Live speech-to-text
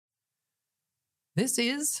This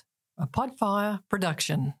is a Podfire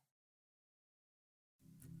production.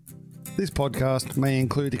 This podcast may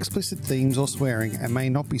include explicit themes or swearing and may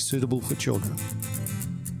not be suitable for children.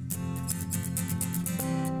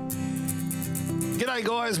 G'day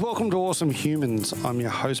guys, welcome to Awesome Humans. I'm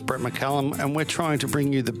your host Brett McCallum and we're trying to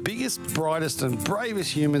bring you the biggest, brightest and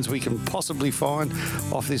bravest humans we can possibly find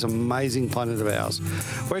off this amazing planet of ours.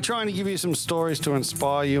 We're trying to give you some stories to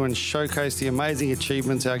inspire you and showcase the amazing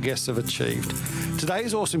achievements our guests have achieved.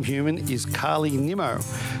 Today's Awesome Human is Carly Nimmo.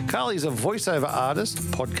 Carly's a voiceover artist,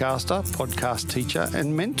 podcaster, podcast teacher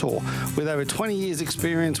and mentor with over 20 years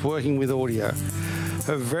experience working with audio.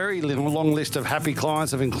 Her very long list of happy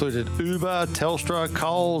clients have included Uber, Telstra,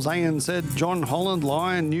 Coles, ANZ, John Holland,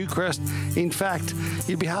 Lion, Newcrest. In fact,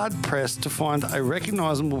 you'd be hard-pressed to find a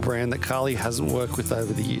recognisable brand that Carly hasn't worked with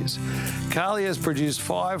over the years. Carly has produced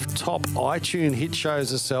 5 top iTunes hit shows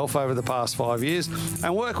herself over the past 5 years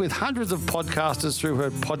and worked with hundreds of podcasters through her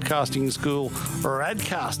podcasting school,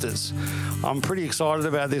 Radcasters. I'm pretty excited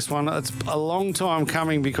about this one. It's a long time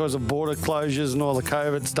coming because of border closures and all the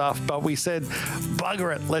COVID stuff, but we said,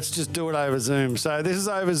 bugger it, let's just do it over Zoom. So this is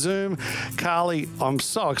over Zoom. Carly, I'm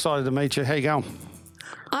so excited to meet you. How you going?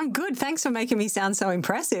 I'm good. Thanks for making me sound so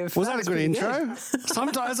impressive. Was that a good intro? Good.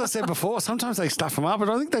 Sometimes, as I said before, sometimes they stuff them up, but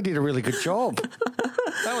I think they did a really good job.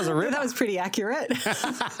 That was a rip. That was pretty accurate.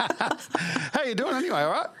 How you doing anyway,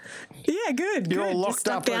 all right? Yeah, good. You're all locked just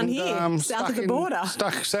stuck up down and, here, south of the border.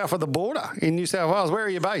 Stuck south of the border in New South Wales. Where are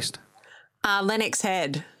you based? Lennox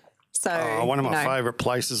Head. So, one of my favourite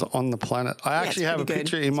places on the planet. I actually have a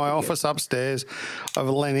picture in my office upstairs of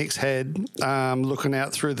Lennox Head looking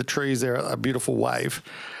out through the trees there at a beautiful wave.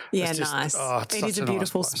 Yeah, nice. It is a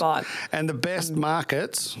beautiful spot. And the best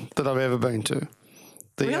markets that I've ever been to.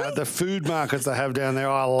 The food markets they have down there,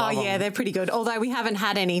 I love them. Oh, yeah, they're pretty good. Although we haven't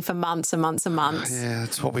had any for months and months and months. Yeah,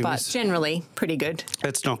 that's what we miss. But generally, pretty good.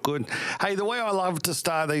 It's not good. Hey, the way I love to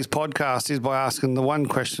start these podcasts is by asking the one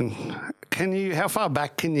question. How far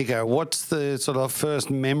back can you go? What's the sort of first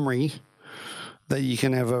memory that you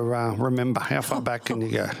can ever remember? How far back can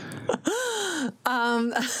you go?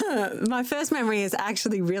 My first memory is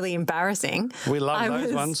actually really embarrassing. We love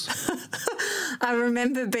those ones. I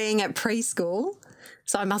remember being at preschool.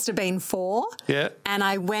 So I must have been 4. Yeah. And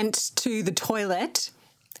I went to the toilet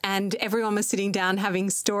and everyone was sitting down having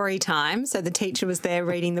story time. So the teacher was there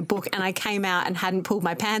reading the book and I came out and hadn't pulled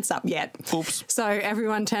my pants up yet. Oops. So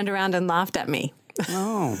everyone turned around and laughed at me.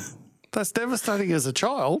 Oh, that's devastating as a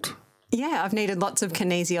child. Yeah, I've needed lots of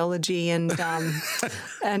kinesiology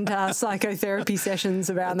and psychotherapy sessions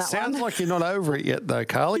around that one. Sounds like you're not over it yet, though,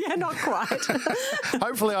 Carly. Yeah, not quite.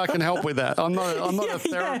 Hopefully, I can help with that. I'm not a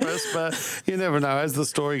therapist, but you never know. As the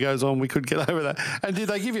story goes on, we could get over that. And did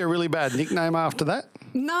they give you a really bad nickname after that?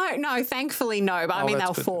 No, thankfully no. But I mean, they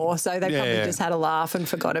were 4, so they probably just had a laugh and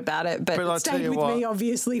forgot about it. But it stayed with me,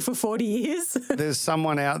 obviously, for 40 years. There's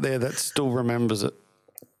someone out there that still remembers it.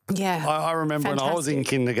 Yeah. I remember when I was in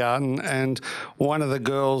kindergarten and one of the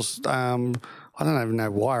girls, I don't even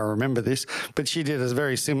know why I remember this, but she did a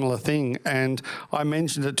very similar thing. And I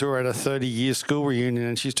mentioned it to her at a 30-year school reunion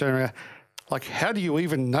and she's turning around, like, how do you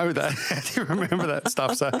even know that? How do you remember that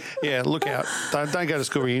stuff? So, yeah, look out. Don't go to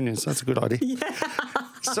school reunions. That's a good idea. Yeah.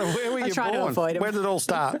 So where were you born? To avoid them. Where did it all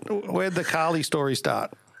start? Where did the Carly story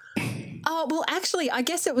start? Oh, well, actually, I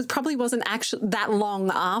guess it probably wasn't actually that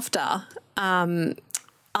long after.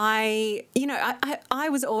 I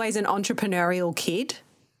was always an entrepreneurial kid.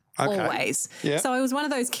 Okay. Always. Yeah. So I was one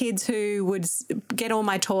of those kids who would get all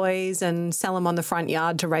my toys and sell them on the front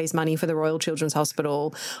yard to raise money for the Royal Children's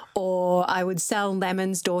Hospital, or I would sell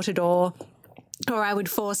lemons door to door, or I would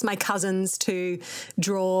force my cousins to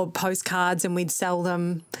draw postcards and we'd sell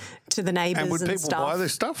them to the neighbours and stuff. And would people buy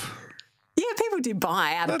this stuff? Yeah, people did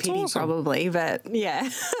buy out of pity probably, but yeah.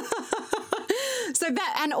 So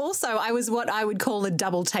that, and also I was what I would call a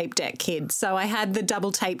double tape deck kid. So I had the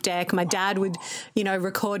double tape deck. My dad would,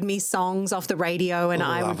 record me songs off the radio and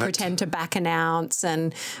I would pretend to back announce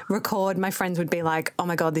and record. My friends would be like, oh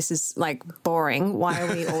my God, this is like boring. Why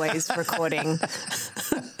are we always recording?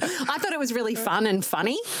 I thought it was really fun and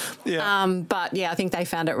funny. Yeah. But yeah, I think they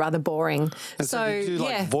found it rather boring. And so did you do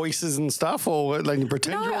like voices and stuff or like you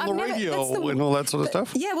pretend you're on the radio and all that sort of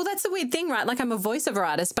stuff? Yeah, well, that's the weird thing, right? Like I'm a voiceover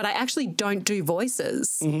artist, but I actually don't do voices.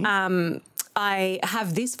 Mm-hmm. I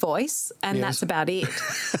have this voice and that's about it.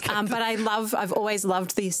 But I've always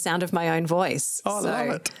loved the sound of my own voice. Oh, I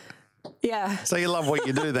love it. Yeah. So you love what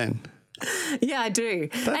you do then? Yeah, I do.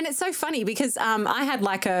 And it's so funny because I had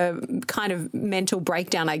like a kind of mental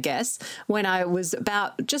breakdown, I guess, when I was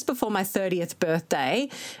about just before my 30th birthday.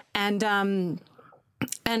 And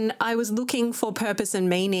And I was looking for purpose and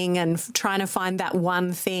meaning and trying to find that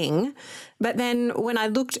one thing. But then when I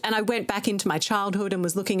looked and I went back into my childhood and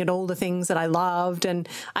was looking at all the things that I loved, and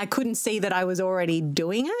I couldn't see that I was already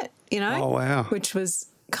doing it, you know? Oh, wow. Which was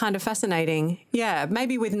kind of fascinating. Yeah,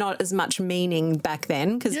 maybe with not as much meaning back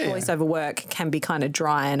then, because voiceover work can be kind of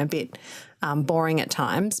dry and a bit boring at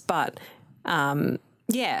times. But then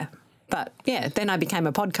I became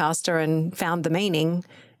a podcaster and found the meaning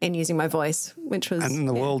in using my voice, which was... And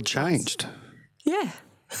the world changed. Yeah.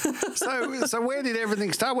 So where did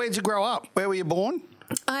everything start? Where did you grow up? Where were you born?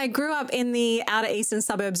 I grew up in the outer eastern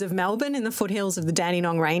suburbs of Melbourne in the foothills of the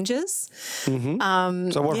Dandenong Ranges.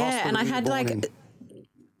 Mm-hmm. So what hospital and I were you had born in?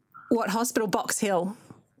 What hospital? Box Hill.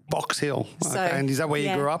 Box Hill. Okay. So, And is that where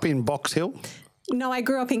you grew up, in Box Hill? No, I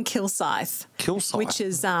grew up in Kilsyth. Kilsyth. Which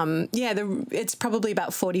is, it's probably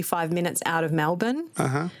about 45 minutes out of Melbourne.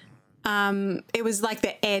 Uh-huh. It was like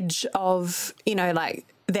the edge of,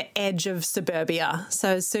 the edge of suburbia. So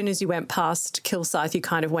as soon as you went past Kilsyth, you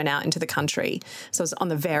kind of went out into the country. So it was on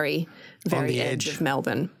the very, very edge of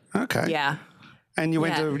Melbourne. Okay. Yeah. And you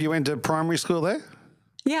went to primary school there?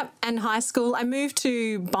 Yep, and high school. I moved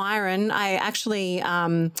to Byron. I actually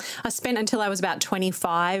I spent until I was about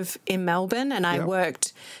 25 in Melbourne, and I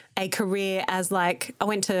worked a career as I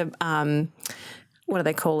went to what do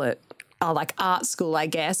they call it? Oh, like art school, I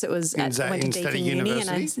guess. It was I went to Deakin Uni,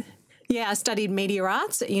 and I studied media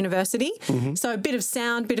arts at university. Mm-hmm. So a bit of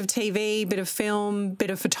sound, bit of TV, bit of film,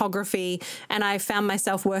 bit of photography, and I found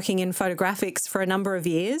myself working in photographics for a number of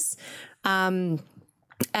years.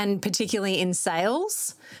 And particularly in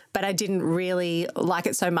sales, but I didn't really like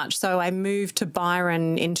it so much. So I moved to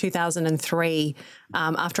Byron in 2003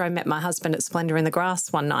 after I met my husband at Splendour in the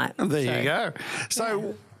Grass one night. There you go.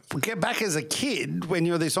 So get back as a kid, when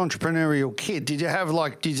you were this entrepreneurial kid, did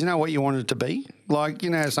you know what you wanted to be? Like,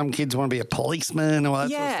 some kids want to be a policeman or that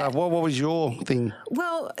sort of stuff. What was your thing?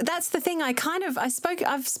 Well, that's the thing.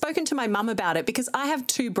 I've spoken to my mum about it because I have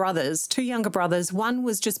two younger brothers. One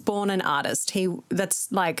was just born an artist. He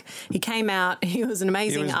came out, he was an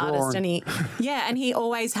amazing artist, and he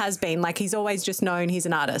always has been. Like, he's always just known he's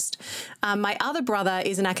an artist. My other brother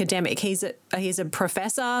is an academic. He's a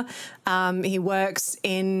professor. He works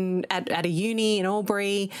at a uni in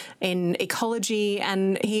Albury in ecology,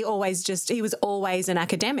 and he was always an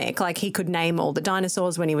academic. Like, he could name all the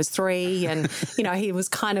dinosaurs when he was 3, and he was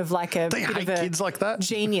kind of like a bit of a kids like that.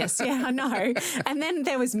 Genius. Yeah, I know. And then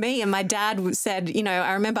there was me, and my dad said,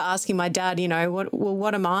 I remember asking my dad,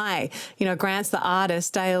 what am I? Grant's the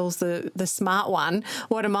artist, Dale's the smart one.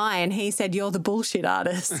 What am I? And he said, you're the bullshit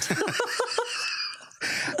artist.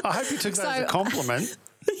 I hope you took that as a compliment.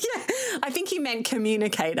 Yeah, I think he meant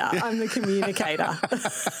communicator. I'm the communicator.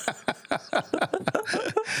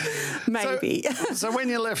 Maybe. So when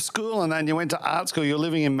you left school and then you went to art school, you were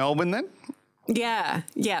living in Melbourne then? Yeah.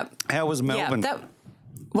 How was Melbourne?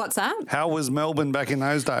 What's that? How was Melbourne back in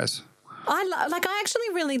those days? I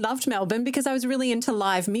actually really loved Melbourne because I was really into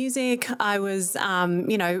live music. I was,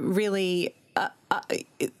 really...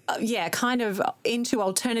 kind of into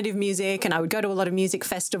alternative music, and I would go to a lot of music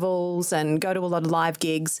festivals and go to a lot of live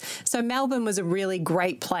gigs. So Melbourne was a really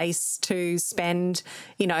great place to spend,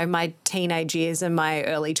 my teenage years and my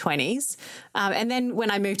early 20s. And then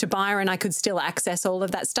when I moved to Byron, I could still access all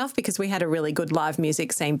of that stuff because we had a really good live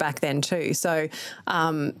music scene back then too. So,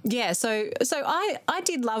 so I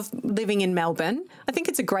did love living in Melbourne. I think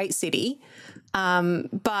it's a great city,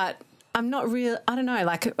 but I'm not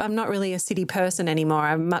I'm not really a city person anymore.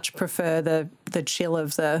 I much prefer the chill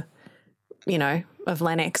of of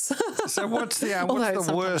Lennox. So what's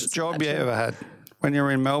the worst job you ever had when you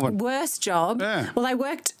were in Melbourne? Worst job? Yeah. Well, I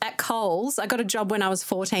worked at Coles. I got a job when I was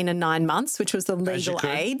 14 and 9 months, which was the legal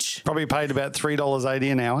age. Probably paid about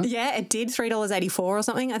 $3.80 an hour. Yeah, it did, $3.84 or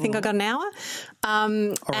something. I think I got an hour.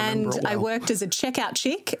 I worked as a checkout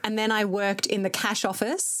chick, and then I worked in the cash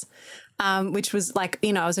office. Which was like,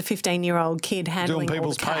 I was a 15-year-old kid handling doing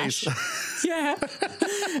people's all the cash. pays. Yeah.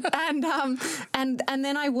 and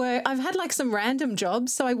then I've had like some random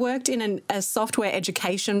jobs. So I worked in a software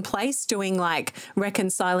education place doing like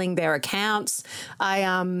reconciling their accounts.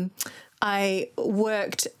 I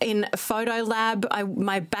worked in a photo lab.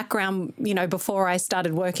 My background, before I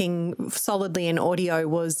started working solidly in audio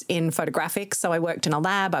was in photographics. So I worked in a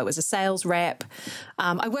lab. I was a sales rep.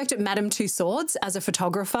 I worked at Madame Tussauds as a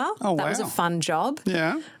photographer. Oh, that was a fun job.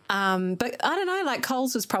 Yeah. But I don't know, like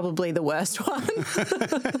Coles was probably the worst one.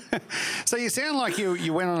 So you sound like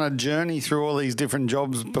you went on a journey through all these different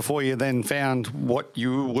jobs before you then found what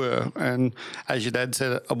you were, and as your dad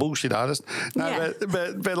said, a bullshit artist. No, Yeah.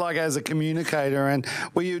 but like as a communicator, and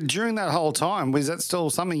were you during that whole time? Was that still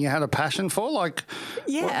something you had a passion for? Like,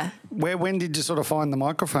 Yeah. when did you sort of find the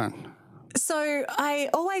microphone? So I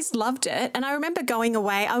always loved it. And I remember going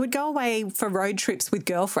away. I would go away for road trips with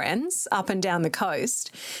girlfriends up and down the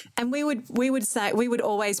coast. And we would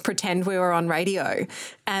always pretend we were on radio.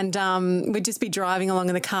 And we'd just be driving along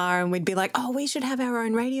in the car and we'd be like, oh, we should have our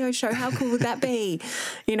own radio show. How cool would that be?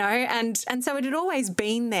 You know, and so it had always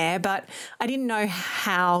been there, but I didn't know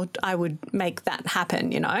how I would make that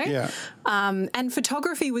happen, you know? Yeah. And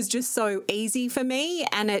photography was just so easy for me,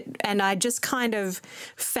 and I just kind of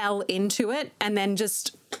fell into it and then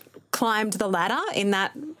just climbed the ladder in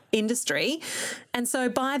that industry. And so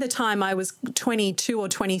by the time I was 22 or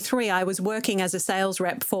 23, I was working as a sales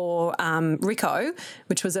rep for Ricoh,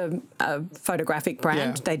 which was a photographic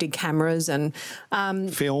brand. Yeah. They did cameras and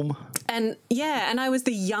Film. and I was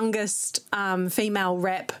the youngest female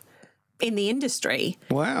rep in the industry.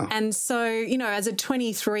 Wow. And so, you know, as a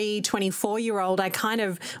 23, 24-year-old, I kind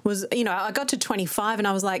of was, you know, I got to 25 and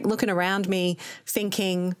I was like looking around me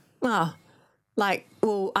thinking, oh, like,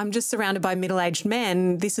 well, I'm just surrounded by middle-aged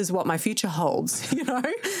men. This is what my future holds, you know?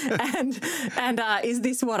 and is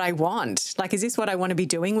this what I want? Like, is this what I want to be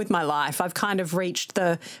doing with my life? I've kind of reached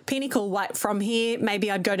the pinnacle. What from here, maybe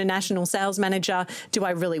I'd go to national sales manager. Do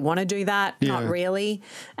I really want to do that? Yeah. Not really.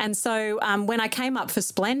 And so when I came up for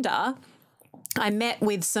Splendor, I met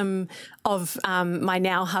with some of my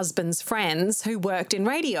now husband's friends who worked in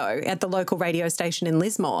radio at the local radio station in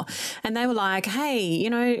Lismore. And they were like, hey, you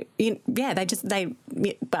know,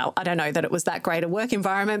 well, I don't know that it was that great a work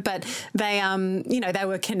environment, but they, you know, they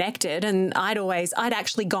were connected. And I'd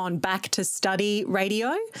actually gone back to study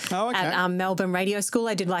radio at Melbourne Radio School.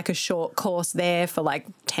 I did like a short course there for like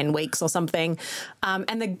 10 weeks or something.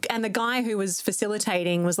 And the guy who was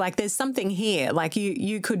facilitating was like, there's something here, like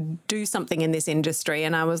you could do something in this industry.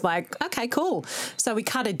 And I was like, okay, cool. So we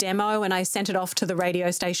cut a demo and I sent it off to the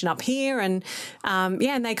radio station up here. And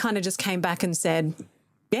and they kind of just came back and said,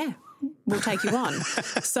 yeah, we'll take you on.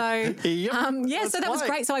 So, so that was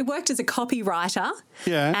great. So I worked as a copywriter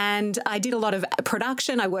and I did a lot of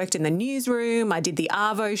production. I worked in the newsroom. I did the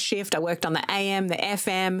Arvo shift. I worked on the AM, the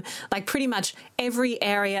FM, like pretty much every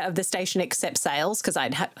area of the station except sales, because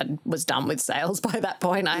I was done with sales by that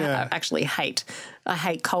point. I actually hate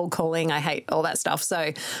cold calling. I hate all that stuff.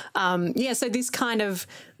 So, so this kind of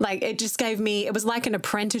like, it just gave me, it was like an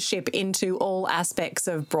apprenticeship into all aspects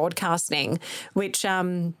of broadcasting, which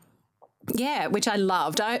I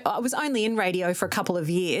loved. I was only in radio for a couple of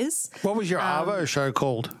years. What was your Arvo show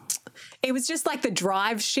called? It was just like the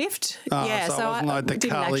drive shift. So it wasn't like the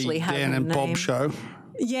Carly, Dan and Bob show.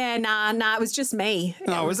 Yeah, nah, it was just me.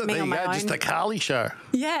 Oh, was it? Me There on you my go, own. just the Carly show.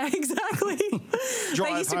 Yeah, exactly.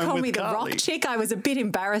 They used to call me the rock chick. I was a bit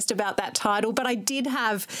embarrassed about that title, but I did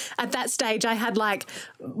have, at that stage, I had like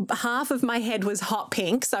half of my head was hot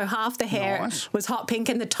pink. So half the hair was hot pink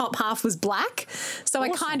and the top half was black. So I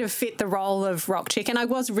kind of fit the role of rock chick. And I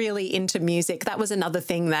was really into music. That was another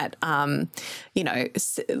thing that,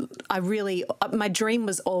 my dream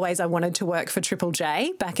was always I wanted to work for Triple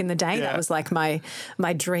J back in the day. Yeah. That was like my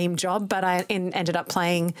dream job, but I ended up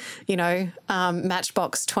playing,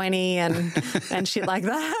 Matchbox 20 and shit like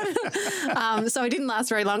that. So it didn't last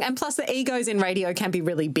very long. And plus the egos in radio can be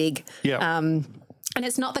really big. Yeah. And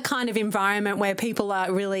it's not the kind of environment where people are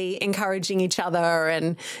really encouraging each other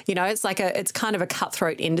and, it's kind of a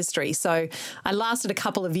cutthroat industry. So I lasted a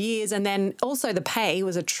couple of years and then also the pay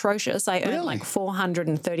was atrocious. I earned like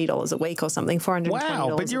 $430 a week or something, $420 a week.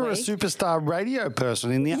 Wow, but you're a superstar radio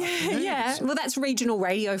person in the afternoons. Yeah, well, that's regional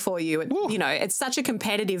radio for you. It's such a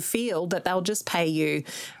competitive field that they'll just pay you,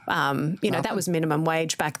 that was minimum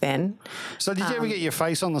wage back then. So did you ever get your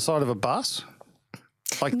face on the side of a bus?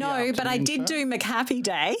 Like no, but I did do McHappy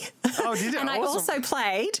Day. Oh, did you? And I also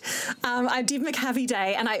played, I did McHappy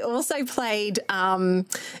Day and I also played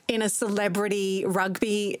in a celebrity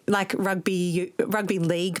rugby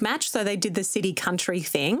league match. So they did the city country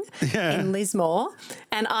thing in Lismore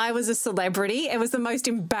and I was a celebrity. It was the most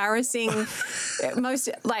embarrassing, it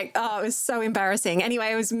was so embarrassing.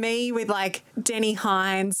 Anyway, it was me with like Denny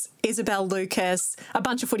Hines, Isabel Lucas, a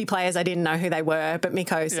bunch of footy players. I didn't know who they were, but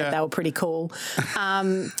Miko said they were pretty cool.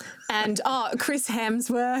 And Chris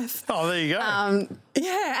Hemsworth. Oh, there you go. And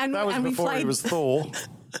that was and before he was Thor.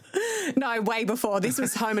 No, way before. This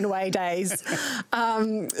was home and away days.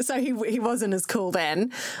 So he wasn't as cool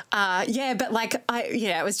then. But like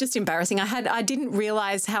it was just embarrassing. I didn't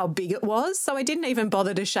realize how big it was, so I didn't even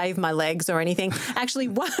bother to shave my legs or anything. Actually,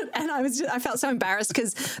 I felt so embarrassed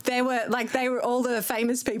because they were all the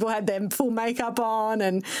famous people had their full makeup on,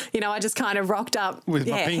 and I just kind of rocked up with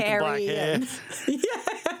my pink and black hair.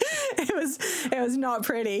 It was not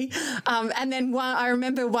pretty. And then I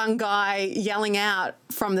remember one guy yelling out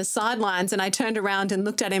from the sidelines, and I turned around and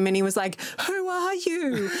looked at him, and he was like, "Who are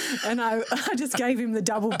you?" And I just gave him the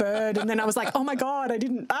double bird, and then I was like, "Oh my God, I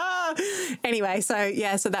didn't." Anyway, so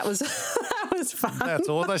that was that was fun. That's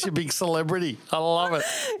all. That's your big celebrity. I love it.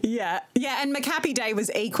 Yeah. And McHappy Day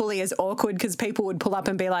was equally as awkward because people would pull up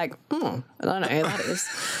and be like, I don't know who that is.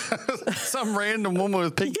 Some random woman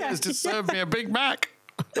with pink hair just served me a Big Mac.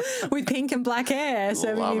 With pink and black hair,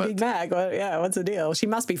 serving me a Big Mac. Well, what's the deal? She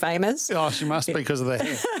must be famous. Oh, she must be because of the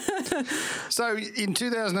hair. So in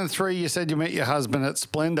 2003, you said you met your husband at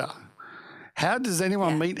Splendor. How does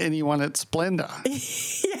anyone meet anyone at Splendor?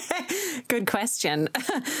 Good question.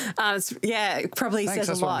 Probably Thanks, says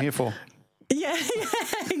a lot. That's what I'm here for. Yeah,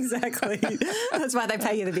 exactly. That's why they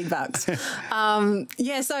pay you the big bucks. So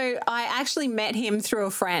I actually met him through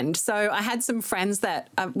a friend. So I had some friends that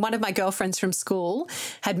one of my girlfriends from school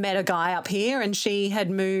had met a guy up here, and she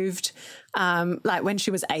had moved when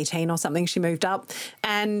she was 18 or something, she moved up.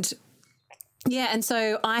 And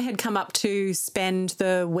so I had come up to spend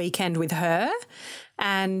the weekend with her,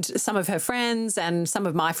 and some of her friends and some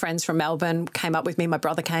of my friends from Melbourne came up with me. My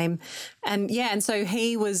brother came, and so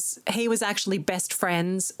he was actually best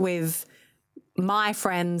friends with my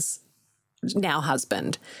friend's now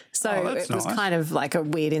husband. So it was kind of like a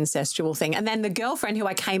weird incestual thing. And then the girlfriend who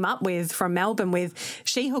I came up with from Melbourne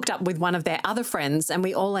she hooked up with one of their other friends, and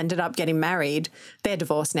we all ended up getting married. They're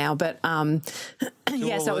divorced now, but so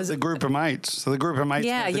it was a group of mates. So the group of mates.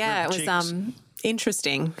 It was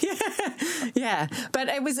interesting. Yeah. But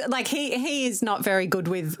it was like he is not very good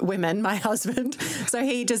with women, my husband. So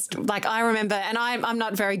he just I remember, and I'm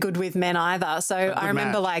not very good with men either. So I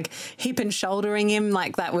remember hip and shouldering him,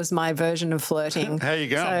 that was my version of flirting. How you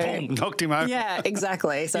going? So, boom, knocked him over. Yeah,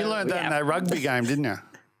 exactly. So you learned that in that rugby game, didn't you?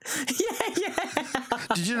 Yeah.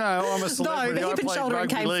 Did you know I'm a celebrity? No, the hip and shouldering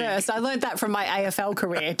came first. I learned that from my AFL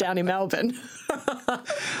career down in Melbourne.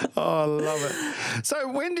 I love it.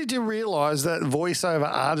 So when did you realise that voiceover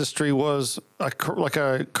artistry was a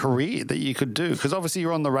career that you could do? Because obviously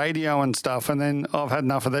you're on the radio and stuff, and then I've had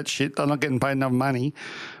enough of that shit. I'm not getting paid enough money.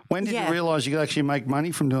 When did you realise you could actually make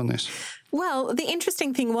money from doing this? Well, the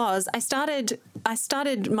interesting thing was I started my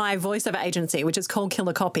voiceover agency, which is called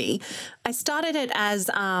Killer Copy. I started it as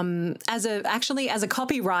a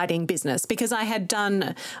copywriting business because I had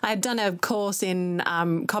done a course in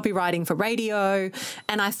copywriting for radio,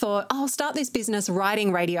 and I thought I'll start this business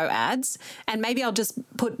writing radio ads, and maybe I'll just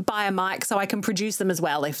buy a mic so I can produce them as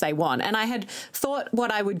well if they want. And I had thought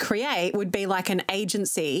what I would create would be like an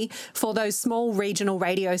agency for those small regional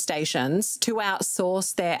radio stations to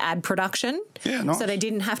outsource their ad production. Yeah, nice. So they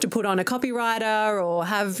didn't have to put on a copywriter or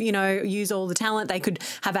have, use all the talent. They could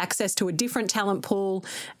have access to a different talent pool,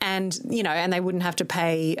 and they wouldn't have to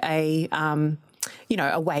pay a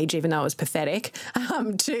wage, even though it was pathetic,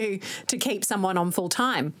 to keep someone on full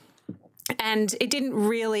time. And it didn't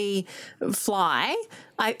really fly.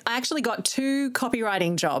 I actually got 2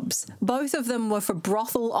 copywriting jobs. Both of them were for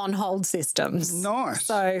brothel on hold systems. Nice.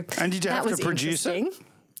 So and did you have to produce it?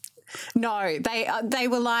 No, they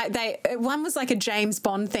were one was like a James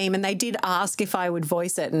Bond theme, and they did ask if I would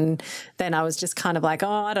voice it, and then I was just kind of like,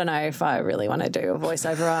 I don't know if I really want to do a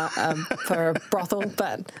voiceover for a brothel,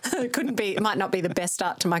 but it might not be the best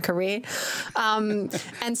start to my career. And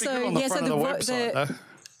so website,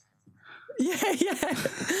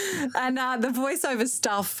 and the voiceover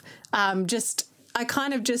stuff I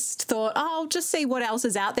kind of just thought, I'll just see what else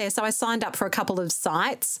is out there. So I signed up for a couple of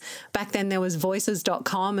sites. Back then there was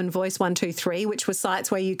voices.com and Voice123, which were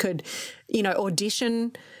sites where you could,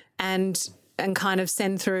 audition and kind of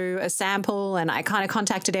send through a sample. And I kind of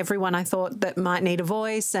contacted everyone I thought that might need a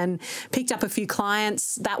voice and picked up a few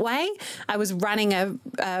clients that way. I was running a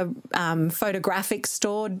photographic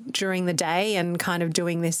store during the day and kind of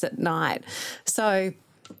doing this at night. So,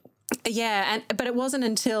 but it wasn't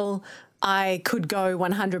until I could go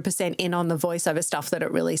 100% in on the voiceover stuff that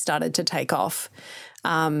it really started to take off.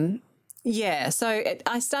 I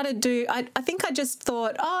started I think I just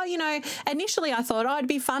thought, initially I thought, it'd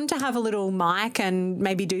be fun to have a little mic and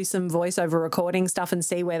maybe do some voiceover recording stuff and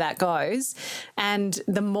see where that goes. And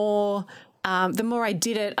the more I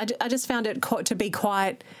did it, I just found it to be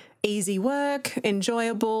quite easy work,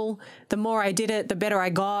 enjoyable. The more I did it, the better I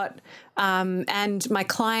got. And my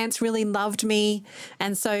clients really loved me.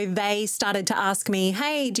 And so they started to ask me,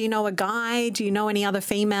 hey, do you know a guy? Do you know any other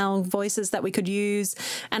female voices that we could use?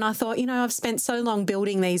 And I thought, I've spent so long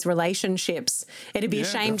building these relationships. It'd be a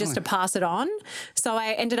shame just to pass it on. So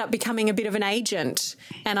I ended up becoming a bit of an agent,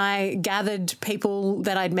 and I gathered people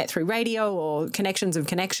that I'd met through radio or connections of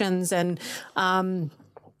connections, and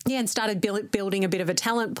and started building a bit of a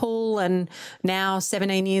talent pool. And now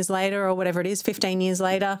 17 years later, or whatever it is, 15 years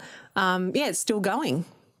later, it's still going.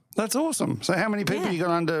 That's awesome. So how many people you got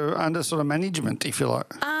under sort of management, do you feel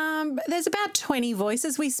like? There's about 20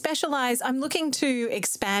 voices. We specialise. I'm looking to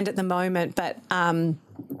expand at the moment, but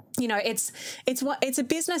it's a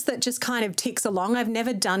business that just kind of ticks along. I've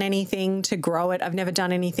never done anything to grow it. I've never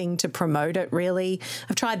done anything to promote it, really.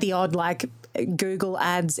 I've tried the odd Google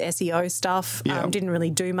Ads, SEO stuff. Didn't really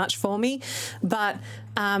do much for me, but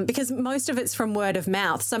because most of it's from word of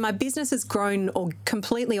mouth. So my business has grown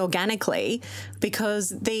completely organically because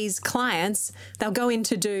these clients, they'll go in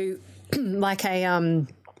to do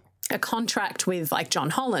a contract with John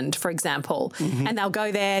Holland, for example, and they'll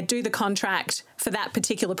go there, do the contract for that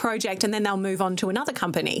particular project, and then they'll move on to another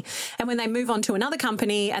company. And when they move on to another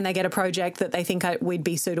company and they get a project that they think we'd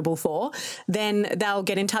be suitable for, then they'll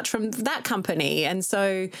get in touch from that company. And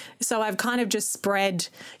so I've kind of just spread,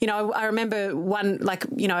 I remember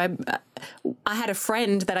I had a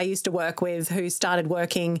friend that I used to work with who started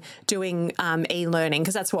doing e-learning,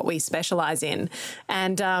 because that's what we specialize in.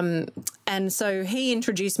 And so he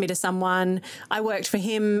introduced me to someone. I worked for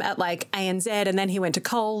him at ANZ, and then he went to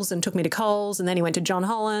Coles and took me to Coles, and then he went to John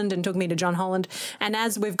Holland and took me to John Holland. And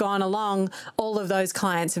as we've gone along, all of those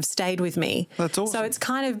clients have stayed with me. That's awesome. So it's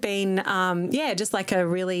kind of been, just a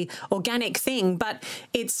really organic thing. But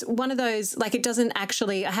it's one of those, it doesn't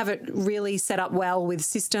actually, I have it really set up well with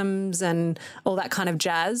systems and all that kind of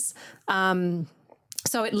jazz.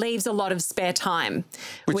 So it leaves a lot of spare time,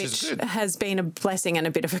 which has been a blessing and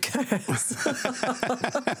a bit of a curse.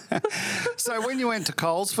 So when you went to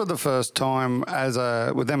Coles for the first time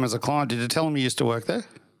with them as a client, did you tell them you used to work there?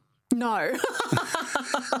 No.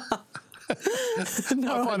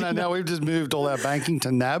 No, I find that now we've just moved all our banking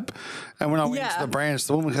to NAB. And when I went to the branch,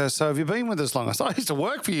 the woman goes, so have you been with us long? I said, I used to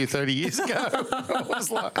work for you 30 years ago. I was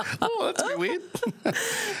like, oh, that's a bit weird.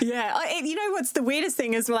 What's the weirdest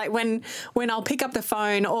thing is when I'll pick up the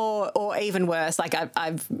phone or even worse,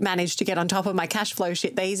 I've managed to get on top of my cash flow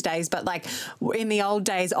shit these days, but in the old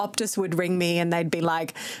days, Optus would ring me and they'd be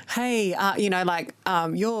like, hey,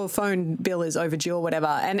 your phone bill is overdue or whatever.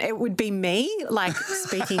 And it would be me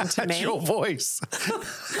speaking to me. Your voice.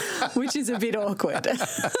 Which is a bit awkward.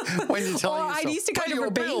 When you're telling yourself, I used to go to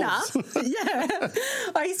Robina.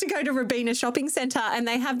 I used to go to Robina Shopping Centre, and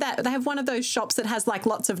they have one of those shops that has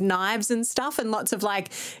lots of knives and stuff and lots of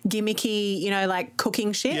gimmicky,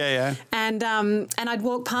 cooking shit. Yeah. And I'd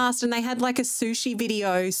walk past and they had a sushi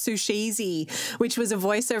video, Sushizi, which was a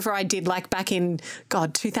voiceover I did back in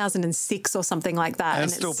 2006 or something like that. And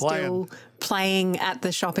it's still playing at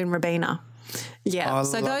the shop in Robina. Yeah,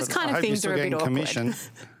 so those kind of things are a bit awkward. Commission.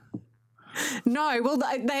 No, well,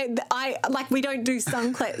 we don't do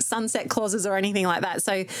sunset clauses or anything like that.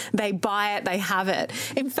 So they buy it, they have it.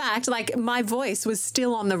 In fact, my voice was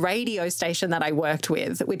still on the radio station that I worked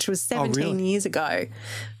with, which was 17 years ago.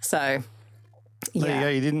 So. Yeah. There you go.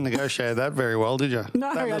 You didn't negotiate that very well, did you?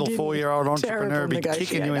 No, that little 4-year-old entrepreneur would be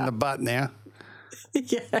kicking you in the butt now.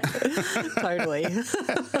 Yeah, totally.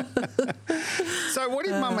 So what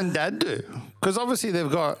did Mum and Dad do? Because obviously they've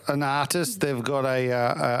got an artist, they've got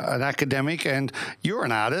an academic, and you're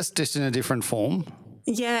an artist, just in a different form.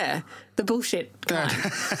 Yeah, the bullshit kind.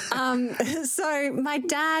 So my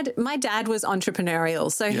dad was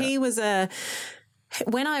entrepreneurial. So he was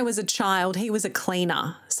when I was a child, he was a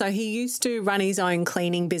cleaner. So he used to run his own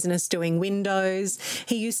cleaning business doing windows.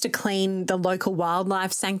 He used to clean the local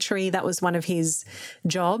wildlife sanctuary. That was one of his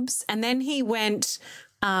jobs. And then he went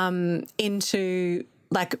into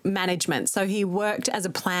management. So he worked as a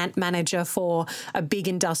plant manager for a big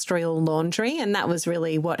industrial laundry, and that was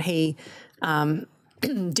really what he did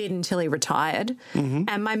until he retired. Mm-hmm.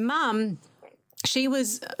 And my mum, she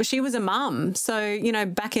was a mum. So,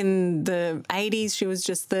 back in the 80s, she was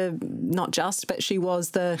just she was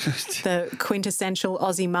the quintessential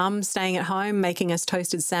Aussie mum, staying at home, making us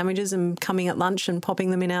toasted sandwiches and coming at lunch and popping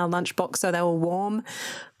them in our lunchbox so they were warm.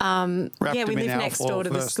 We lived next door to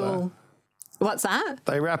the school. What's that?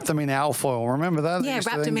 They wrapped them in alfoil. Remember that? Yeah,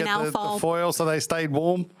 wrapped them in alfoil. The foil so they stayed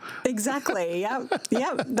warm. Exactly.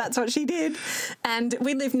 Yep. That's what she did. And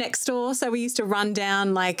we lived next door, so we used to run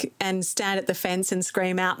down and stand at the fence and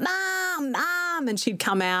scream out, "Mom, Mum, and she'd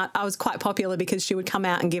come out. I was quite popular because she would come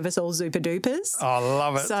out and give us all Zupa Dupers. Oh, I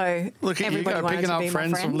love it. So look at you go picking up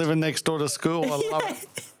friends from living next door to school. I love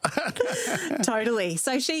it. Totally.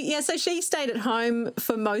 So she stayed at home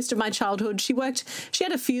for most of my childhood. She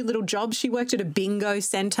had a few little jobs. She worked at a bingo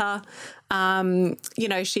centre.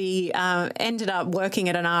 She ended up working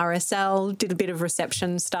at an RSL, did a bit of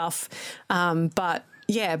reception stuff. But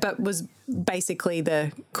was basically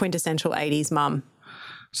the quintessential 80s mum.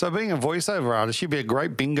 So being a voiceover artist, you'd be a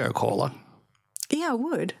great bingo caller. Yeah, I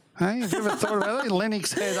would. Hey, have you ever thought about that?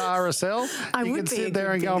 Lennox Head RSL. You can sit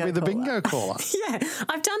there and go and be the bingo caller. Yeah,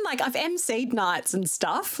 I've emceed nights and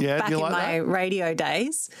stuff back in my radio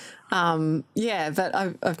days. But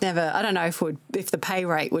I've never. I don't know if the pay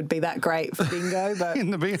rate would be that great for bingo. But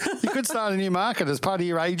you could start a new market as part of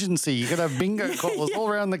your agency. You could have bingo callers all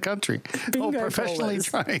around the country, all professionally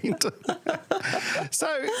trained.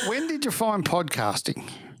 So, when did you find podcasting?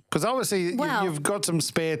 Because obviously you've got some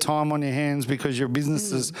spare time on your hands because your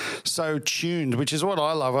business is so tuned, which is what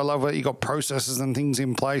I love. I love that you've got processes and things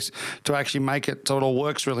in place to actually make it so it all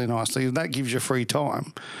works really nicely. That gives you free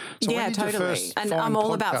time. So yeah, totally. And I'm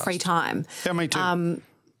all about free time. Yeah, me too.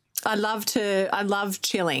 I love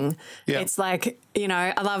chilling. Yeah. It's like,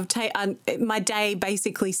 my day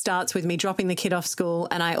basically starts with me dropping the kid off school,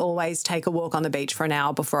 and I always take a walk on the beach for an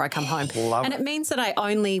hour before I come home. And it means that I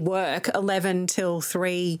only work 11 till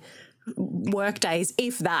 3 work days,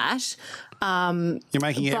 if that. You're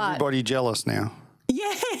making everybody jealous now.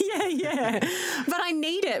 Yeah. But I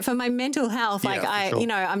need it for my mental health.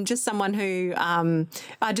 I'm just someone who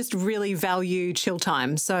I just really value chill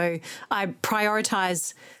time. So I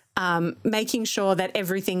prioritize making sure that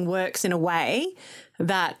everything works in a way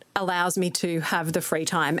that allows me to have the free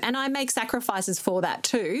time. And I make sacrifices for that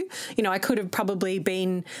too. I could have probably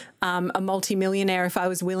been a multimillionaire if I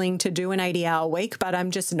was willing to do an 80-hour week, but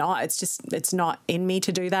I'm just not. It's not in me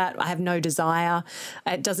to do that. I have no desire.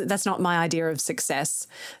 That's not my idea of success.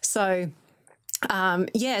 So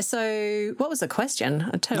so what was the question?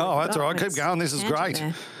 That's all right. Keep going. This is great.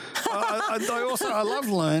 I love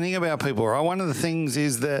learning about people, right? One of the things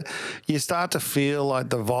is that you start to feel like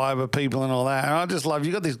the vibe of people and all that. And I just love,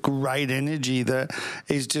 you got this great energy that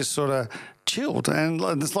is just sort of chilled. And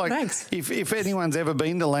it's like, if anyone's ever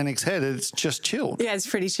been to Lennox Head, it's just chilled. Yeah, it's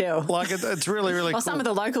pretty chill. Like it's really, really cool. Some of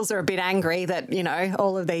the locals are a bit angry that,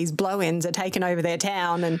 all of these blow-ins are taking over their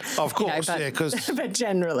town. And of course, but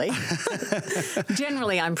generally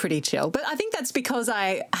I'm pretty chill. But I think that's because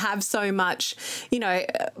I have so much,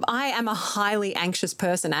 I am a highly anxious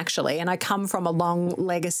person actually, and I come from a long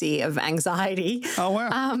legacy of anxiety. Oh,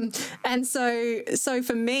 wow. And so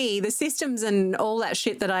for me, the systems and all that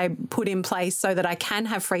shit that I put in place so that I can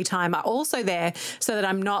have free time are also there so that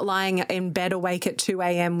I'm not lying in bed awake at 2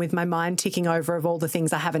 a.m. with my mind ticking over of all the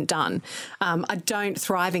things I haven't done. I don't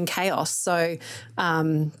thrive in chaos. So,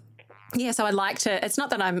 so I like to, it's not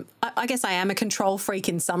that I guess I am a control freak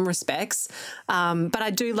in some respects, but I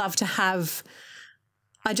do love to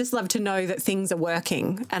I just love to know that things are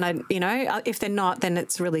working, and if they're not, then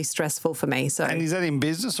it's really stressful for me. So, and is that in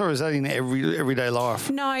business or is that in everyday life?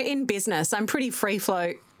 No, in business. I'm pretty free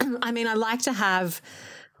flow. I mean, I like to have.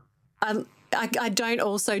 I don't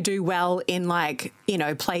also do well in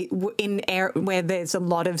play in air where there's a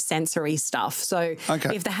lot of sensory stuff. So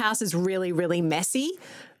if the house is really, really messy,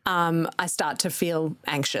 I start to feel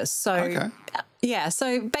anxious. So. Yeah,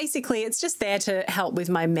 so basically it's just there to help with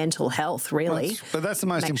my mental health, really. But that's the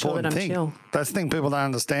most important thing. Chill. That's the thing people don't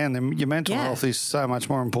understand. Your mental health is so much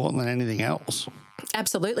more important than anything else.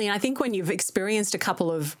 Absolutely. And I think when you've experienced a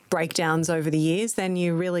couple of breakdowns over the years, then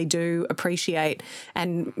you really do appreciate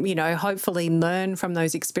and, hopefully learn from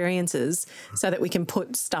those experiences so that we can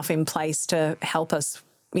put stuff in place to help us.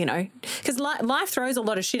 Because life throws a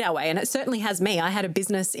lot of shit our way, and it certainly has me. I had a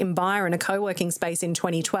business in Byron, a co-working space in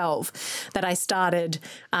 2012 that I started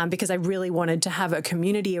because I really wanted to have a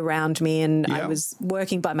community around me, and I was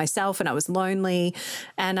working by myself and I was lonely.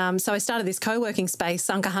 And so I started this co-working space,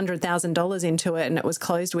 sunk $100,000 into it, and it was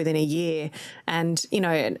closed within a year. And,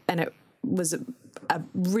 and it was a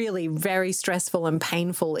really very stressful and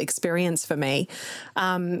painful experience for me.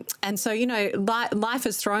 And so, life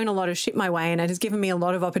has thrown a lot of shit my way, and it has given me a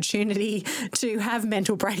lot of opportunity to have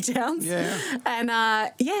mental breakdowns. Yeah. And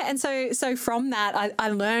and so from that, I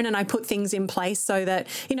learn and I put things in place so that,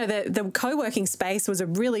 the co-working space was a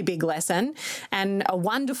really big lesson and a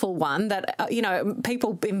wonderful one that,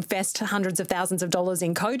 people invest hundreds of thousands of dollars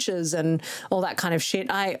in coaches and all that kind of shit.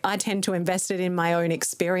 I tend to invest it in my own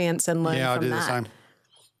experience and learn from that. Yeah, I do the same.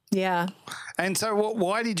 Yeah. And so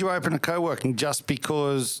why did you open a co-working? Just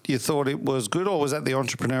because you thought it was good, or was that the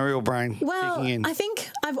entrepreneurial brain kicking in? I think,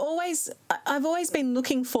 I've always been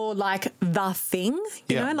looking for like the thing,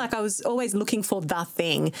 you know, like I was always looking for the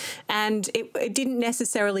thing, and it didn't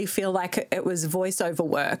necessarily feel like it was voiceover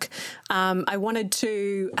work. I wanted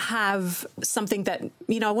to have something that,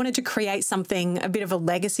 you know, I wanted to create something, a bit of a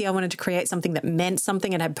legacy. I wanted to create something that meant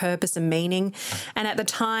something and had purpose and meaning. And at the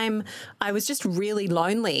time, I was just really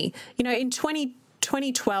lonely. You know, in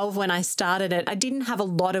 2012, when I started it, I didn't have a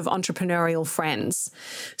lot of entrepreneurial friends.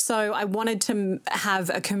 So I wanted to have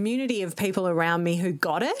a community of people around me who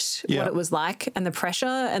got it, what it was like, and the pressure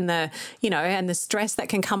and the, you know, and the stress that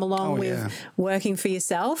can come along with working for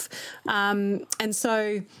yourself. And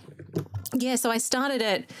so I started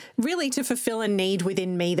it really to fulfill a need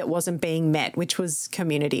within me that wasn't being met, which was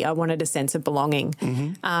community. I wanted a sense of belonging.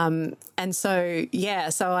 And so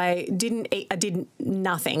I did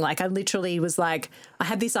nothing. Like I literally was like, I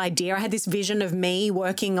had this idea, I had this vision of me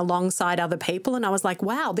working alongside other people, and I was like,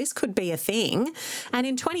 wow, this could be a thing. And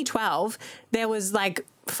in 2012, there was like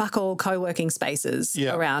fuck all co-working spaces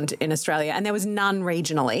around in Australia, and there was none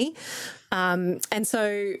regionally. And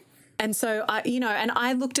so I, you know, and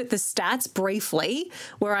I looked at the stats briefly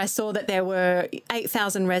where I saw that there were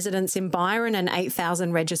 8,000 residents in Byron and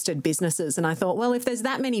 8,000 registered businesses. And I thought, well, if there's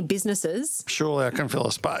that many businesses, surely I can fill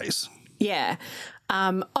a space. Yeah.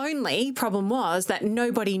 Only problem was that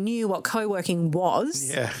nobody knew what co-working was.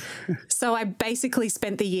 Yeah. So I basically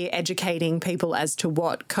spent the year educating people as to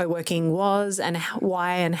what co-working was and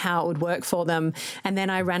why and how it would work for them. And then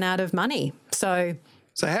I ran out of money. So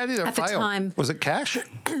how did it fail? The time, was it cash?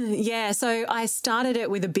 Yeah. So I started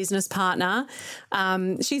it with a business partner.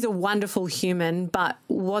 She's a wonderful human, but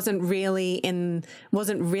wasn't really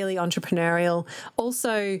entrepreneurial.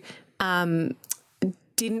 Also,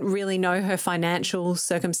 didn't really know her financial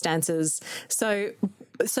circumstances. So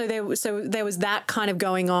there was that kind of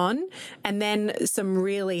going on, and then some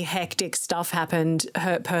really hectic stuff happened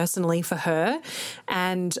personally for her,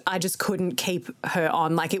 and I just couldn't keep her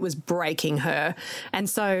on. Like it was breaking her, and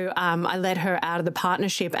so I let her out of the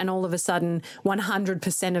partnership, and all of a sudden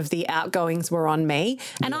 100% of the outgoings were on me,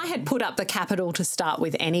 and I had put up the capital to start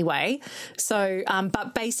with anyway. So,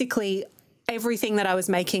 but basically, everything that I was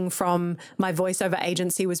making from my voiceover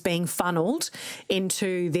agency was being funneled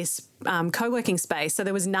into this co-working space. So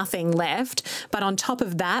there was nothing left. But on top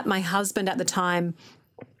of that, my husband at the time,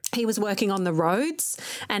 he was working on the roads,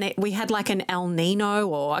 and we had like an El Nino,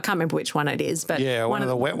 or I can't remember which one it is, but one of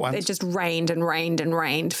the wet ones. It just rained and rained and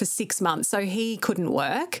rained for 6 months. So he couldn't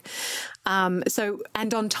work.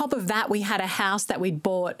 And on top of that, we had a house that we'd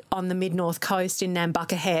bought on the mid-north coast in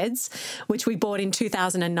Nambucca Heads, which we bought in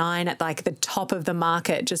 2009 at like the top of the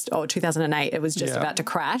market, 2008, it was just about to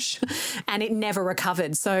crash, and it never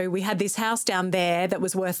recovered. So we had this house down there that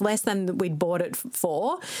was worth less than we'd bought it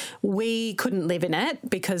for. We couldn't live in it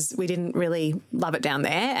because we didn't really love it down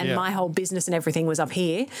there, and my whole business and everything was up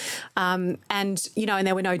here. And, you know, and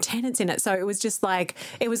there were no tenants in it. So it was just like,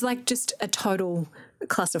 just a total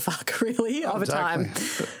clusterfuck, really, of a time.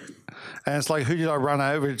 And it's like, who did I run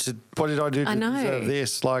over to? What did I do to deserve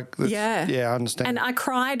this? Like, I understand. And I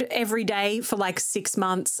cried every day for like 6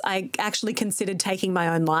 months. I actually considered taking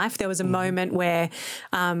my own life. There was a moment where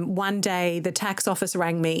one day the tax office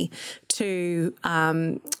rang me to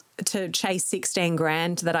chase 16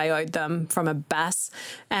 grand that I owed them from a BAS,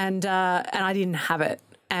 and I didn't have it.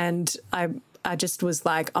 And I just was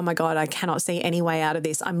like, oh my God, I cannot see any way out of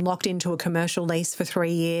this. I'm locked into a commercial lease for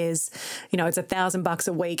 3 years. You know, it's $1,000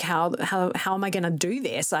 a week. How am I going to do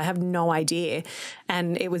this? I have no idea.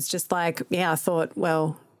 And it was just like, I thought,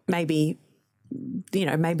 well, maybe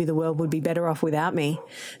the world would be better off without me.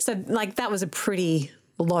 So like that was a pretty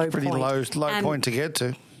low point to get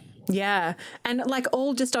to. Yeah. And like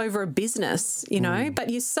all just over a business, you know, but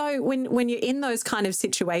you're so, when you're in those kind of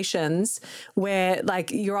situations where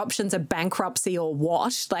like your options are bankruptcy or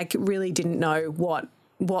what, like really didn't know what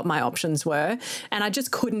my options were. And I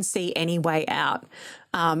just couldn't see any way out.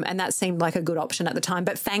 And that seemed like a good option at the time.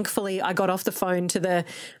 But thankfully I got off the phone to the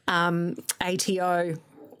ATO,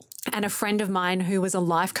 and a friend of mine who was a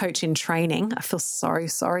life coach in training, I feel sorry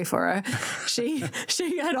for her. She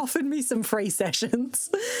had offered me some free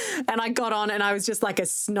sessions, and I got on and I was just like a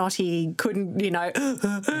snotty,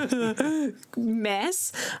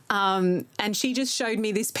 mess. And she just showed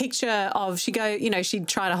me this picture of, she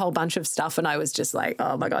tried a whole bunch of stuff, and I was just like,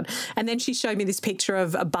 oh my God. And then she showed me this picture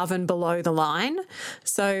of above and below the line.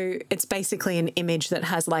 So it's basically an image that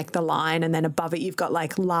has like the line, and then above it you've got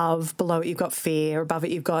like love, below it you've got fear, above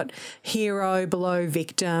it you've got hero, below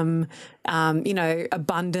victim,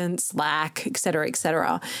 abundance, lack, et cetera, et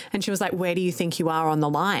cetera. And she was like, where do you think you are on the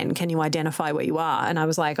line? Can you identify where you are? And I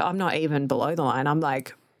was like, I'm not even below the line. I'm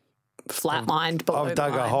like flatlined below I've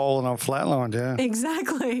dug the a line. hole and I've flatlined, yeah.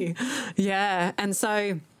 Exactly. Yeah. And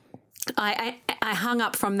so I hung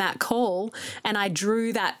up from that call and I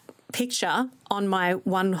drew that picture on my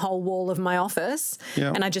one whole wall of my office.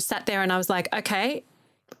 Yeah. And I just sat there and I was like, okay,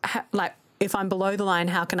 like if I'm below the line,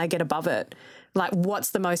 how can I get above it? Like,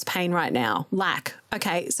 what's the most pain right now? Lack.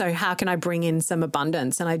 Okay, so how can I bring in some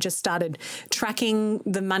abundance? And I just started tracking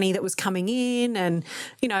the money that was coming in and,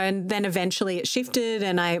 you know, and then eventually it shifted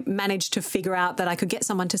and I managed to figure out that I could get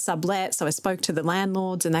someone to sublet. So I spoke to the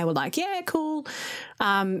landlords and they were like, yeah, cool.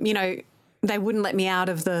 You know, they wouldn't let me out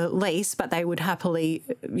of the lease, but they would happily,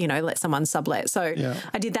 you know, let someone sublet. So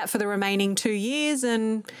I did that for the remaining 2 years.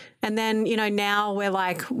 And then, you know, now we're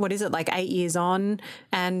like, what is it, like 8 years on?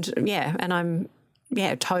 And I'm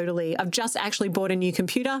totally. I've just actually bought a new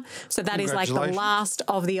computer. So that is like the last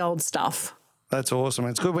of the old stuff. That's awesome.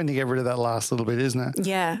 It's good when you get rid of that last little bit, isn't it?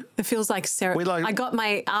 Yeah. It feels like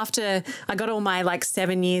after I got all my like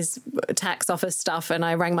 7 years tax office stuff and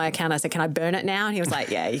I rang my accountant. I said, can I burn it now? And he was like,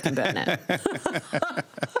 yeah, you can burn it.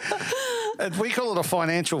 We call it a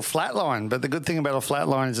financial flatline, but the good thing about a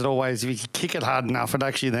flatline is it always, if you kick it hard enough, it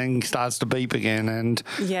actually then starts to beep again. And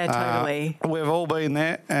yeah, totally. We've all been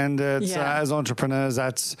there, and it's, as entrepreneurs,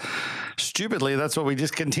 that's what we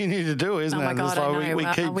just continue to do, isn't it? My God, it's like we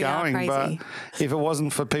keep going, but if it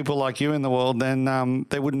wasn't for people like you in the world, then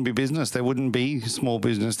there wouldn't be business, there wouldn't be small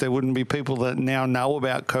business, there wouldn't be people that now know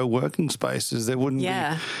about co-working spaces, there wouldn't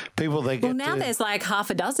be people that get now there's like half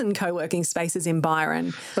a dozen co-working spaces in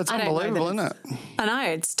Byron. That's unbelievable, isn't it? I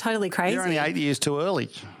know, it's totally crazy. You're only 8 years too early.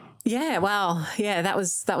 Yeah, well, yeah, that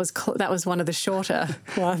was one of the shorter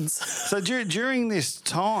ones. So during this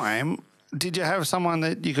time, did you have someone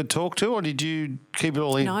that you could talk to, or did you keep it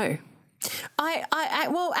all in? No.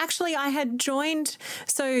 Well, actually, I had joined.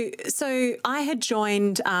 So I had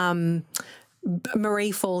joined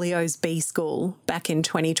Marie Forleo's B School back in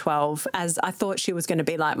 2012, as I thought she was going to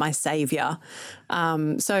be like my savior.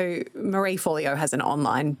 So Marie Forleo has an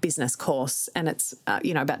online business course, and it's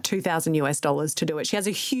about $2,000 to do it. She has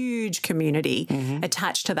a huge community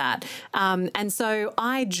attached to that, and so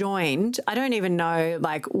I joined. I don't even know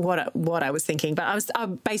like what I was thinking, but I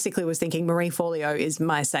basically was thinking Marie Forleo is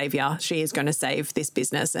my savior. She is going to save this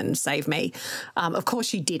business and save me. Of course,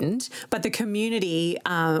 she didn't, but the community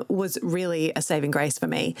was really a saving grace for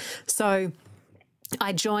me. So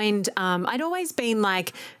I joined. I'd always been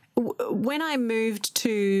like, when I moved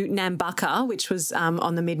to Nambucca, which was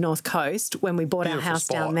on the mid-north coast, when we bought our house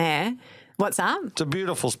down there. What's that? It's a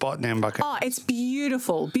beautiful spot, Nambucca. Oh, it's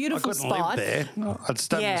beautiful. Beautiful spot. I couldn't live there. I'd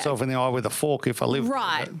stab myself in the eye with a fork if I lived there.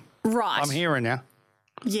 Right. I'm hearing you.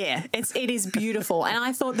 Yeah, it is beautiful. And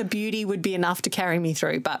I thought the beauty would be enough to carry me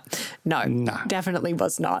through, but no. Definitely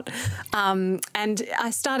was not. And I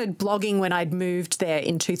started blogging when I'd moved there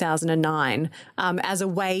in 2009 as a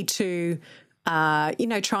way to,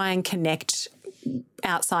 try and connect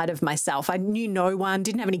outside of myself. I knew no one,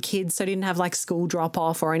 didn't have any kids, so didn't have like school drop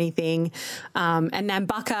off or anything. And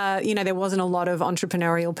Nambucca, there wasn't a lot of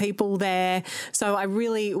entrepreneurial people there. So I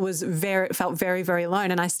really felt very, very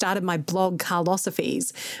alone. And I started my blog,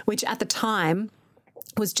 Carlosophies, which at the time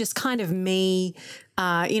was just kind of me,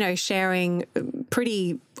 sharing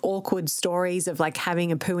pretty awkward stories of like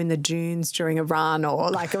having a poo in the dunes during a run, or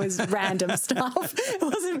like it was random stuff. It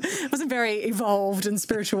wasn't very evolved and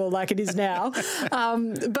spiritual like it is now.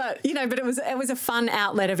 But it was a fun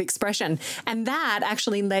outlet of expression. And that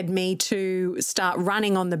actually led me to start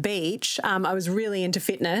running on the beach. I was really into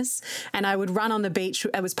fitness, and I would run on the beach.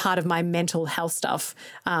 It was part of my mental health stuff.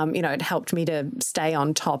 It helped me to stay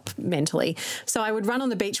on top mentally. So I would run on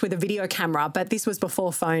the beach with a video camera, but this was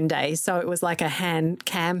before phone days. So it was like a hand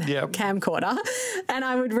camcorder, and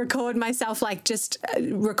I would record myself like just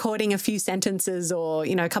recording a few sentences or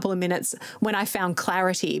a couple of minutes when I found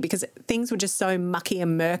clarity, because things were just so mucky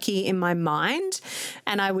and murky in my mind.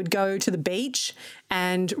 And I would go to the beach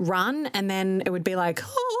and run, and then it would be like,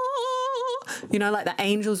 like the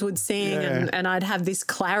angels would sing, and I'd have this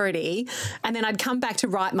clarity, and then I'd come back to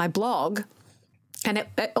write my blog. And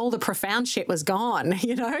all the profound shit was gone,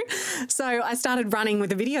 So I started running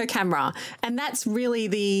with a video camera, and that's really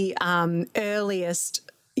the earliest,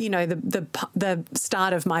 the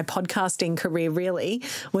start of my podcasting career. Really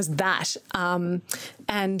was that. And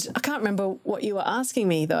I can't remember what you were asking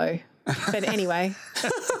me though. But anyway,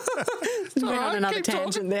 went on another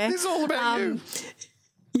tangent there. This is all about you.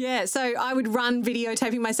 Yeah, so I would run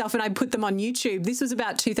videotaping myself and I'd put them on YouTube. This was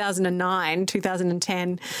about 2009,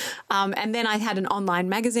 2010. And then I had an online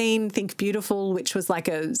magazine, Think Beautiful, which was like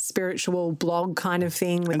a spiritual blog kind of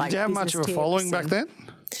thing. With and did you have much of a following back then?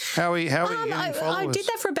 How are you getting followers? I did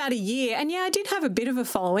that for about a year, and I did have a bit of a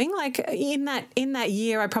following. Like in that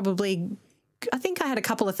year, I think I had a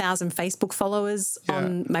couple of thousand Facebook followers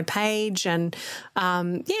on my page, and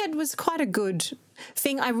it was quite a good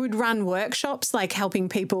thing. I would run workshops, like helping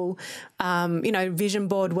people, vision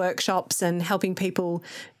board workshops, and helping people,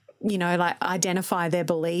 like identify their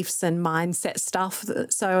beliefs and mindset stuff.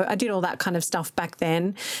 So I did all that kind of stuff back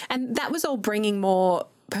then, and that was all bringing more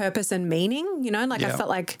purpose and meaning. I felt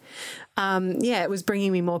like, it was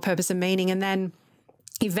bringing me more purpose and meaning, and then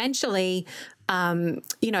eventually,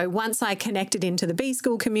 once I connected into the B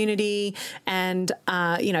School community and,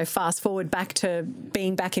 fast forward back to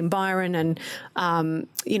being back in Byron and,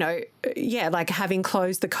 like having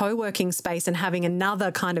closed the co-working space and having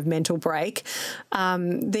another kind of mental break,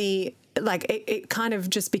 it kind of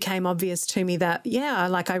just became obvious to me that,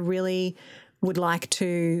 I really would like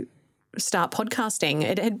to start podcasting.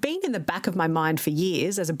 It had been in the back of my mind for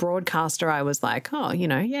years. As a broadcaster, I was like,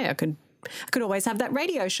 I could always have that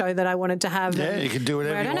radio show that I wanted to have. Yeah, you could do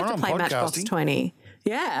whatever you want on podcasting. I don't have to play Matchbox 20.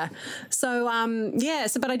 Yeah. So,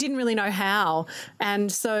 but I didn't really know how.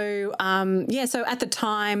 And so, so at the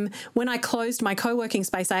time when I closed my co-working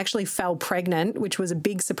space, I actually fell pregnant, which was a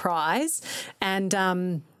big surprise.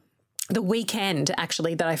 And, the weekend,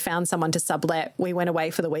 actually, that I found someone to sublet, we went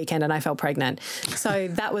away for the weekend and I fell pregnant. So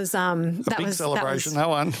that was a big celebration. That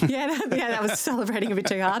one, that was celebrating a bit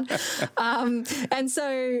too hard. And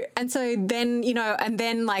so then and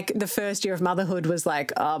then like the first year of motherhood was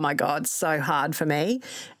like, oh my God, so hard for me.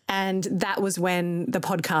 And that was when the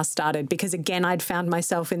podcast started, because again, I'd found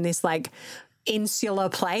myself in this like insular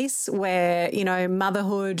place where,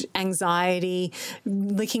 motherhood, anxiety,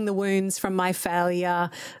 licking the wounds from my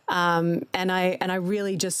failure. And I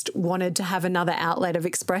really just wanted to have another outlet of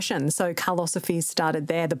expression. So Carlosophy started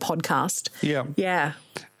there, the podcast. Yeah. Yeah.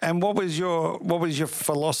 And what was your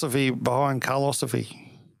philosophy behind Carlosophy?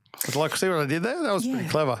 Like, see what I did there? That was pretty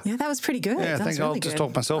clever. Yeah, that was pretty good. Yeah, I think I'll just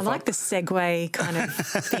talk myself up. I like the segue kind of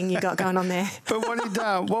thing you got going on there. But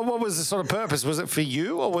what was the sort of purpose? Was it for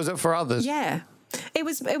you or was it for others? Yeah. It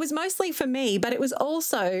was mostly for me, but it was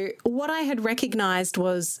also what I had recognized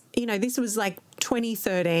was, this was like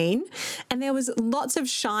 2013 and there was lots of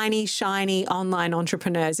shiny online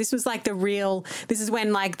entrepreneurs. This was like this is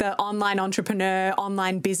when like the online entrepreneur,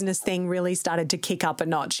 online business thing really started to kick up a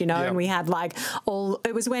notch, and we had like all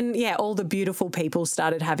the beautiful people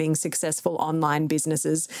started having successful online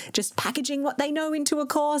businesses, just packaging what they know into a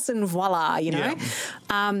course and voila,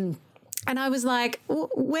 And I was like,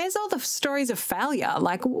 where's all the stories of failure?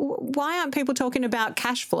 Like, why aren't people talking about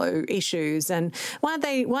cash flow issues? And why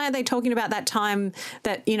are they talking about that time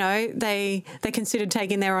that, they considered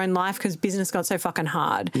taking their own life because business got so fucking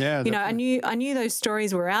hard? Yeah. I knew those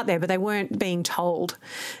stories were out there, but they weren't being told.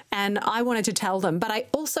 And I wanted to tell them, but I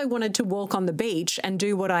also wanted to walk on the beach and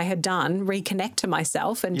do what I had done, reconnect to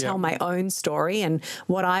myself and tell my own story and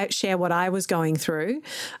share what I was going through.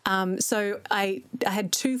 So I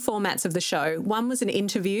had two formats of the show. One was an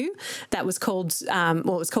interview that was called, it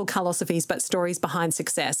was called Carlosophies, but Stories Behind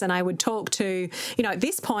Success. And I would talk to, at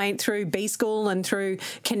this point through B School and through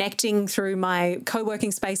connecting through my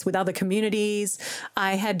co-working space with other communities,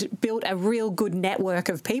 I had built a real good network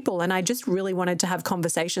of people. And I just really wanted to have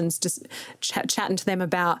conversations, just chatting to them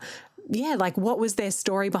about like what was their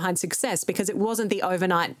story behind success, because it wasn't the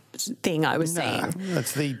overnight thing I was seeing.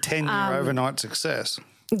 That's the 10-year overnight success.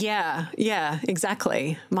 Yeah,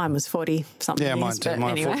 exactly. Mine was 40-something years. Yeah, mine too.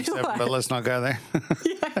 Mine anyway, 47, but let's not go there.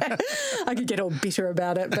 I could get all bitter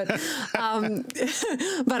about it, but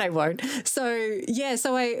but I won't. So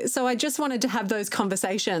I just wanted to have those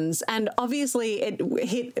conversations, and obviously it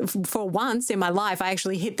hit for once in my life. I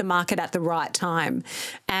actually hit the market at the right time,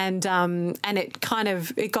 and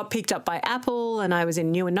it got picked up by Apple, and I was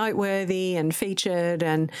in New and Noteworthy and featured,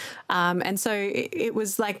 and so it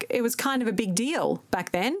was kind of a big deal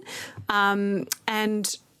back then. And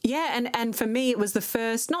for me, it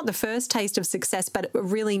was not the first taste of success, but a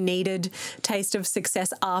really needed taste of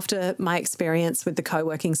success after my experience with the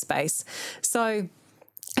co-working space. So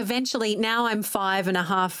eventually, now I'm 5 and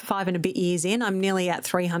a bit years in, I'm nearly at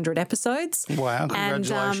 300 episodes. Wow,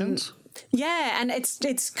 congratulations. And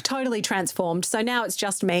it's totally transformed. So now it's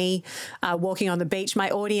just me walking on the beach.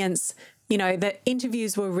 My audience, the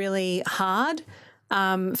interviews were really hard.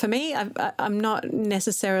 For me, I'm not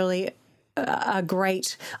necessarily a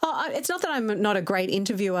great. It's not that I'm not a great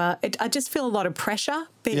interviewer. I just feel a lot of pressure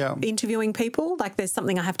interviewing people. Like there's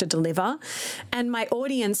something I have to deliver, and my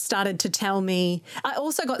audience started to tell me. I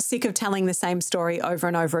also got sick of telling the same story over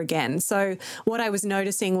and over again. So what I was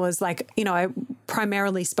noticing was I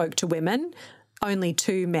primarily spoke to women. only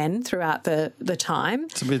 2 men throughout the time.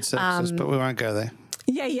 It's a bit sexist, but we won't go there.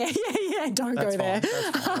 Yeah. Don't go there.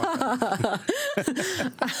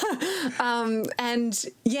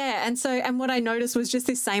 And what I noticed was just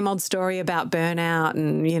this same old story about burnout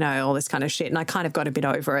and, all this kind of shit. And I kind of got a bit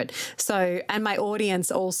over it. So, and my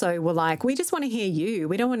audience also were like, we just want to hear you.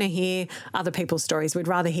 We don't want to hear other people's stories. We'd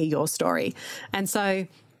rather hear your story. And so,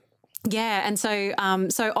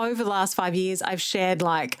 so over the last 5 years, I've shared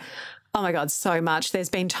oh my God, so much. There's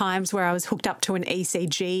been times where I was hooked up to an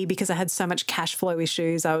ECG because I had so much cash flow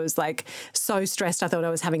issues. I was so stressed. I thought I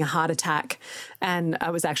was having a heart attack, and I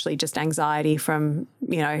was actually just anxiety from,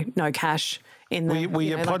 no cash in the. Were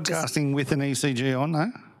you podcasting with an ECG on,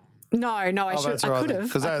 no? No, I could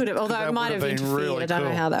have. Although I might have interfered. Really I don't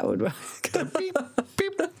know how that would work. Beep, beep,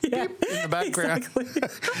 beep in the background. Exactly.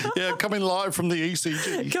 Yeah, coming live from the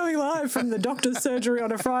ECG. Coming live from the doctor's surgery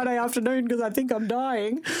on a Friday afternoon because I think I'm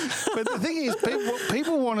dying. But the thing is,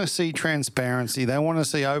 people want to see transparency. They want to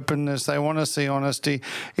see openness. They want to see honesty.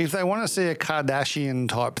 If they want to see a Kardashian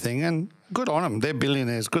type thing, and good on them, they're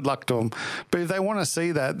billionaires, good luck to them. But if they want to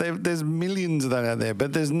see that, there's millions of that out there.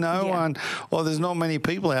 But there's no one, or there's not many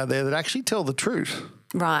people out there that actually tell the truth.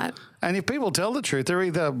 Right. And if people tell the truth, they're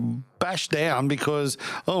either bashed down because,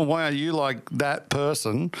 oh, why are you like that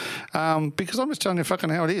person? Because I'm just telling you fucking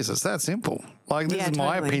how it is. It's that simple. This is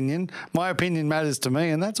my opinion. My opinion matters to me,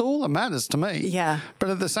 and that's all that matters to me. Yeah. But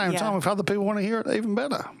at the same time, if other people want to hear it, even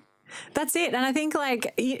better. That's it. And I think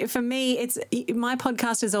for me, my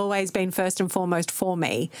podcast has always been first and foremost for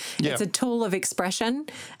me. Yeah. It's a tool of expression,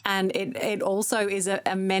 and it also is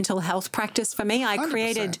a mental health practice for me. I 100%.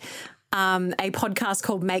 Created a podcast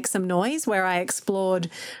called Make Some Noise, where I explored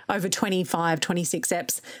over 26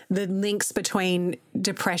 eps, the links between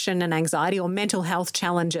depression and anxiety or mental health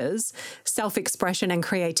challenges, self-expression and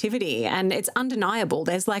creativity. And it's undeniable.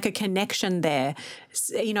 There's a connection there,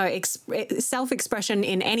 self-expression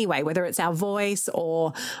in any way, whether it's our voice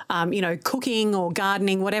or, cooking or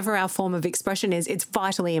gardening, whatever our form of expression is, it's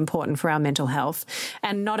vitally important for our mental health.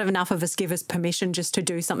 And not enough of us give us permission just to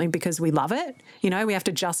do something because we love it. We have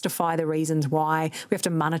to justify the reasons why. We have to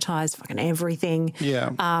monetize fucking everything.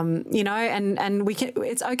 Yeah. And we can.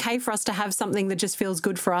 It's okay for us to have something that just feels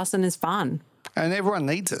good for us and is fun. And everyone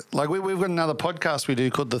needs it. We've got another podcast we do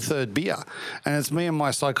called The Third Beer, and it's me and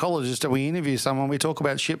my psychologist, and we interview someone. We talk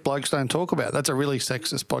about shit blokes don't talk about. That's a really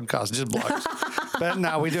sexist podcast, just blokes. But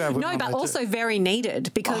no, we do have. No, but also very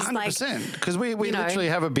needed because 100%. Because we literally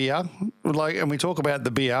have a beer, and we talk about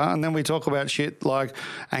the beer, and then we talk about shit like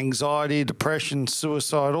anxiety, depression,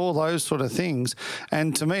 suicide, all those sort of things.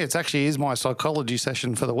 And to me, it actually is my psychology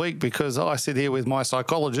session for the week because I sit here with my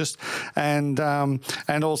psychologist and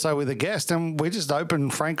also with a guest, and we just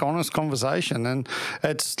open, frank, honest conversation. And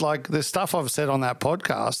it's the stuff I've said on that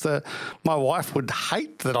podcast that my wife would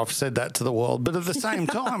hate that I've said that to the world. But at the same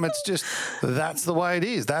time, it's just that's the way it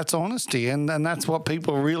is. That's honesty. And that's what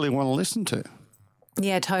people really want to listen to.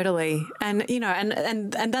 Yeah, totally. And,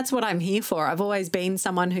 and that's what I'm here for. I've always been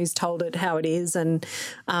someone who's told it how it is. And,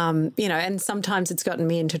 and sometimes it's gotten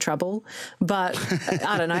me into trouble. But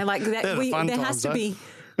I don't know, there has to be.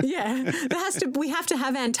 Yeah, we have to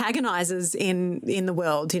have antagonizers in the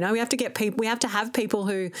world. We have to get people. We have to have people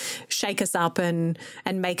who shake us up and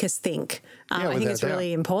make us think. I think it's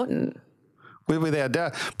really important. Without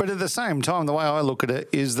doubt. But at the same time, the way I look at it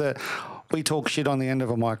is that we talk shit on the end of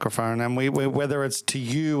a microphone, and we whether it's to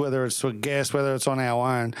you, whether it's to a guest, whether it's on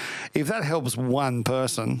our own, if that helps one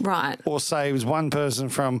person, right, or saves one person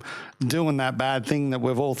from doing that bad thing that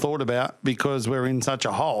we've all thought about because we're in such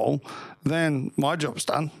a hole, then my job's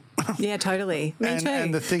done. Yeah, totally. Me too.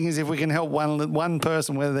 And the thing is, if we can help one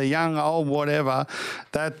person, whether they're young, old, whatever,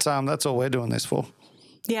 that's all we're doing this for.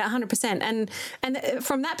 Yeah, 100%. And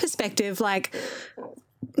from that perspective,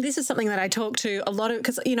 this is something that I talk to a lot of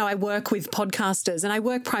because, I work with podcasters and I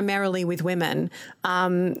work primarily with women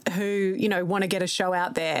who, want to get a show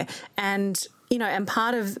out there. And and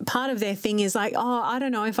part of their thing is I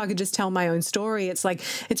don't know if I could just tell my own story. It's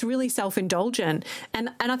it's really self-indulgent. And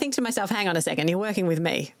I think to myself, hang on a second, you're working with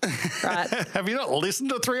me, right? Have you not listened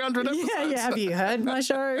to 300 episodes? Yeah. Have you heard my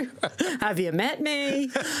show? Have you met me?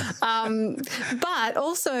 But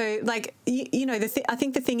also, I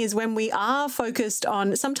think the thing is when we are focused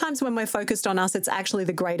on, sometimes when we're focused on us, it's actually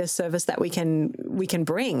the greatest service that we can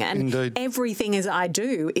bring. And Indeed. Everything as I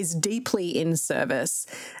do is deeply in service.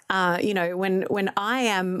 when I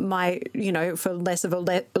am my, for less of a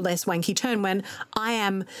less wanky term, when I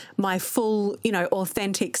am my full,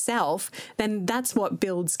 authentic self, then that's what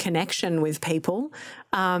builds connection with people.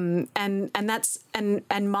 And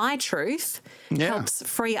my truth helps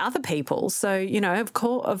free other people. So, of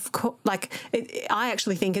course, I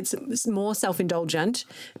actually think it's more self-indulgent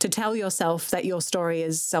to tell yourself that your story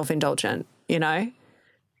is self-indulgent,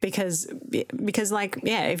 because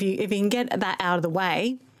if you can get that out of the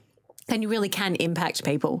way, then you really can impact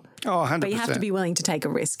people. Oh, 100%. But you have to be willing to take a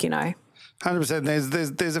risk,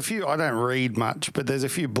 100%. There's a few, I don't read much, but there's a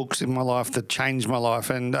few books in my life that changed my life,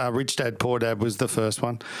 and Rich Dad Poor Dad was the first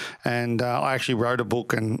one. And I actually wrote a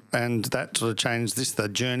book, and that sort of changed the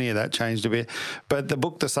journey of that changed a bit. But the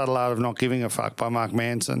book, The Subtle Art of Not Giving a Fuck by Mark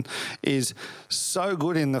Manson, is so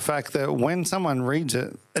good in the fact that when someone reads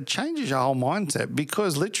it, it changes your whole mindset,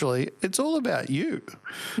 because literally it's all about you.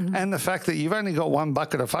 Mm-hmm. And the fact that you've only got one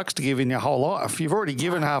bucket of fucks to give in your whole life. You've already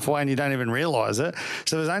given halfway and you don't even realise it.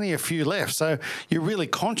 So there's only a few left. So you're really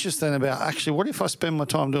conscious then about, actually, what if I spend my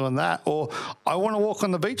time doing that? Or I want to walk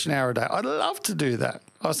on the beach an hour a day. I'd love to do that.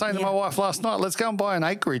 I was saying to my wife last night, let's go and buy an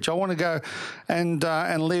acreage. I want to go and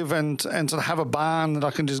live and sort of have a barn that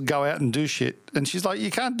I can just go out and do shit. And she's like,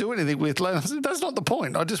 you can't do anything with land. I said, that's not the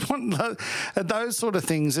point. I just want those sort of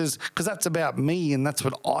things, is because that's about me and that's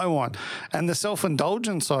what I want. And the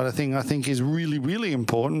self-indulgence side of thing, I think, is really, really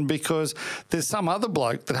important, because there's some other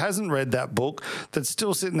bloke that hasn't read that book that's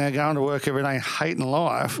still sitting there going to work every day hating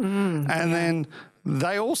life. Then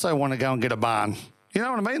they also want to go and get a barn. You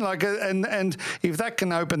know what I mean? Like, and if that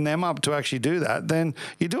can open them up to actually do that, then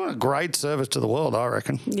you're doing a great service to the world, I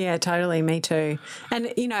reckon. Yeah, totally. Me too. And,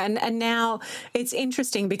 and now it's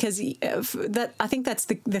interesting because that I think that's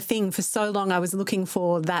the thing. For so long, I was looking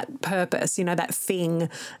for that purpose, that thing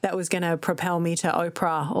that was going to propel me to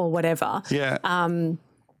Oprah or whatever. Yeah.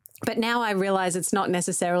 But now I realize it's not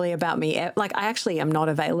necessarily about me. Like, I actually am not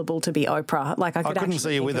available to be Oprah. Like, I couldn't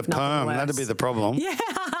see you with a perm. That'd be the problem. Yeah.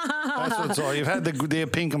 That's what it's all. You've had the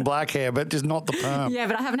pink and black hair, but just not the perm. Yeah,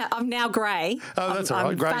 but I haven't. I'm now grey. Oh, that's all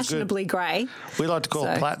right. I'm fashionably grey. We like to call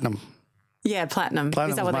it platinum. Yeah, platinum.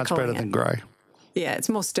 Platinum is much better than grey. Yeah, it's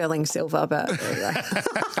more sterling silver, but there you go.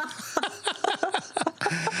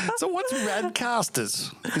 So what's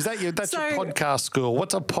Radcasters? Is that your podcast school?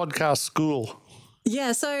 What's a podcast school?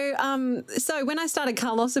 Yeah, so when I started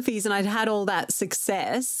Carlosophies and I'd had all that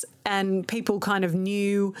success and people kind of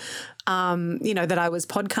knew, that I was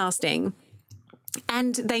podcasting,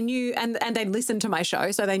 and they knew and they listened to my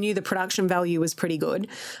show, so they knew the production value was pretty good.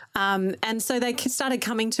 And so they started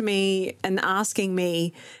coming to me and asking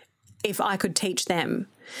me if I could teach them.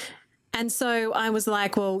 And so I was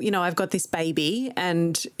like, well, I've got this baby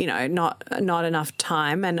and, not enough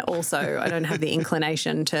time. And also I don't have the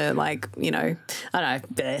inclination to I don't know,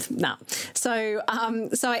 no. So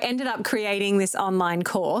I ended up creating this online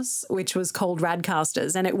course, which was called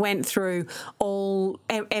Radcasters. And it went through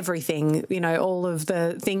everything, all of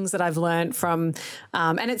the things that I've learned from,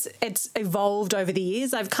 and it's evolved over the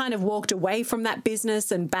years. I've kind of walked away from that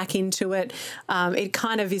business and back into it. It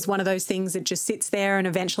kind of is one of those things that just sits there, and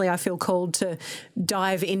eventually I feel called to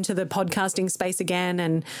dive into the podcasting space again.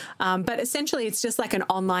 And but essentially it's just like an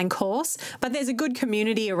online course, but there's a good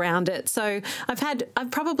community around it. So I've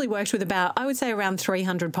probably worked with about, I would say, around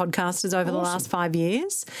 300 podcasters over the last 5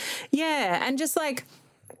 years. Yeah. And just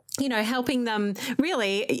helping them,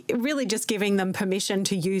 really just giving them permission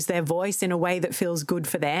to use their voice in a way that feels good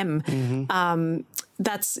for them. Mm-hmm.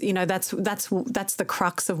 That's the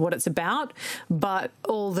crux of what it's about. But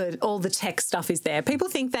all the tech stuff is there. People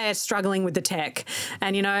think they're struggling with the tech,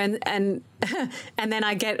 and and then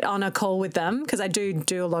I get on a call with them, because I do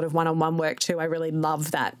a lot of one-on-one work too. I really love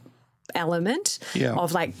that element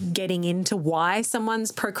of getting into why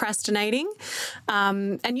someone's procrastinating,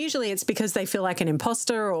 and usually it's because they feel like an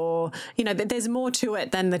imposter, or there's more to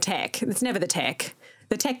it than the tech. It's never the tech.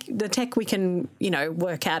 The tech we can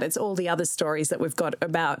work out. It's all the other stories that we've got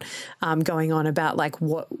about going on about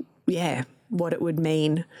what it would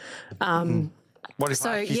mean. What if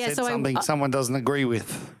I said something someone doesn't agree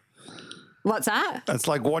with? What's that? It's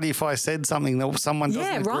like, what if I said something that someone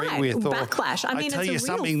doesn't agree with? Or backlash. I mean, tell you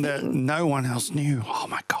something that no one else knew. Oh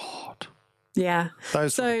my God. Yeah.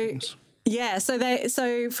 Those sort of things. Yeah,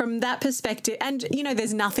 so from that perspective, and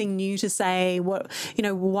there's nothing new to say.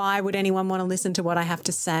 Why would anyone want to listen to what I have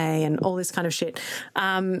to say, and all this kind of shit.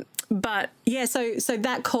 But yeah, so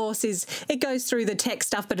that course it goes through the tech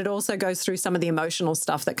stuff, but it also goes through some of the emotional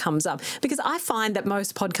stuff that comes up, because I find that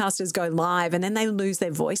most podcasters go live and then they lose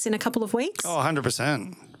their voice in a couple of weeks. Oh,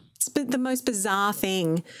 100%. the most bizarre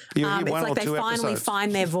thing. It's like they finally episodes.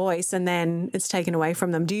 find their voice and then it's taken away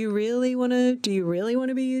from them. Do you really want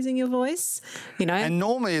to be using your voice? You know? And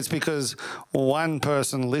normally it's because one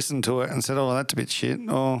person listened to it and said, oh, that's a bit shit.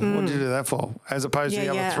 Or what did you do that for? As opposed to the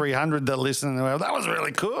other 300 that listened and they went, that was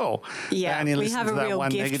really cool. Yeah, we have a real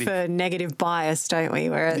gift for negative bias, don't we?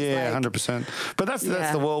 Where it's 100%. But that's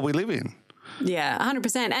the world we live in. Yeah,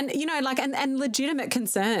 100%. And, you know, like, and legitimate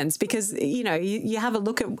concerns because, you know, you have a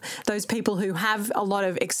look at those people who have a lot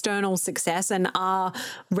of external success and are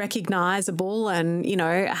recognizable and, you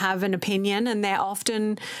know, have an opinion and they're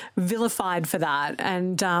often vilified for that.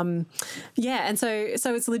 And, and so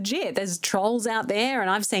it's legit. There's trolls out there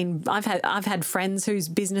and I've had friends whose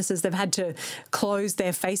businesses they've had to close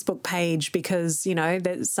their Facebook page because, you know,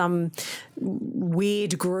 there's some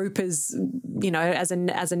weird group is, you know, as a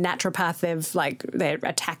naturopath, they're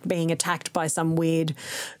being attacked by some weird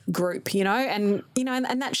group, you know,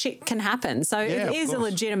 and that shit can happen. So it is a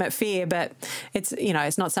legitimate fear, but it's, you know,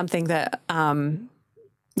 it's not something that,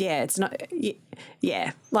 it's not,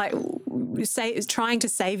 like trying to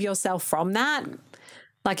save yourself from that.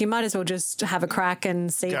 Like you might as well just have a crack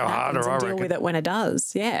and see what happens and deal with it when it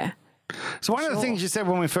does. Yeah. So one of the things you said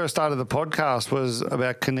when we first started the podcast was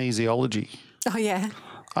about kinesiology. Oh, yeah.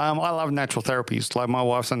 I love natural therapies. Like my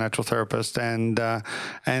wife's a natural therapist, and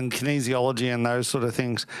kinesiology and those sort of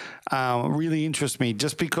things really interest me.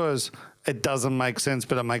 Just because it doesn't make sense,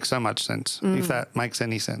 but it makes so much sense. If that makes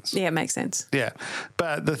any sense. Yeah, it makes sense. Yeah,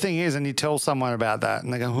 but the thing is, and you tell someone about that,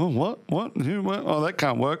 and they go, "Oh, what? Oh, that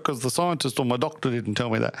can't work because the scientist or my doctor didn't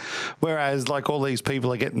tell me that." Whereas, like all these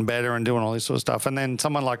people are getting better and doing all this sort of stuff, and then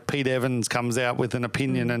someone like Pete Evans comes out with an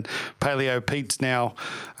opinion, and Paleo Pete's now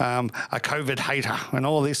a COVID hater, and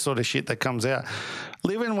all this sort of shit that comes out.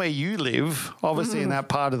 Living where you live, obviously in that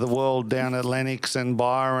part of the world down at Lennox and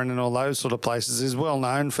Byron and all those sort of places, is well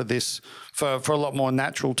known for this, for a lot more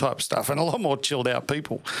natural type stuff and a lot more chilled out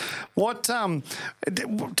people. What? Tell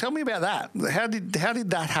me about that. How did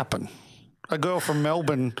that happen? A girl from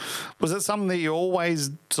Melbourne, was it something that you always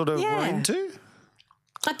sort of were into?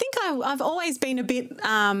 I think I've always been a bit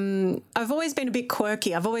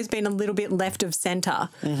quirky. I've always been a little bit left of centre.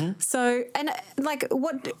 Mm-hmm. So, and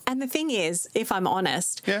the thing is, if I'm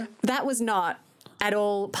honest, that was not at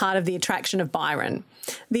all part of the attraction of Byron.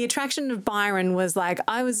 The attraction of Byron was like,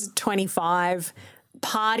 I was 25,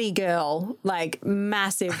 party girl, like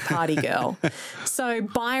massive party girl. So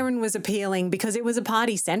Byron was appealing because it was a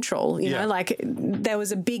party central, you know, like there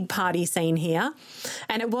was a big party scene here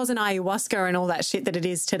and it wasn't ayahuasca and all that shit that it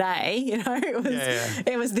is today. You know,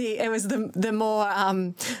 it was the more,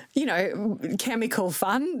 you know, chemical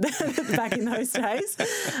fun back in those days.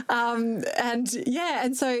 And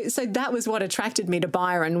so that was what attracted me to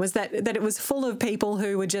Byron, was that it was full of people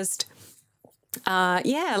who were just,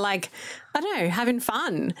 like, I don't know, having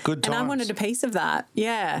fun. Good times. And I wanted a piece of that.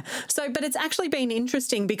 Yeah. So, but it's actually been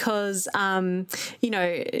interesting because, you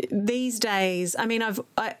know, these days, I mean, I've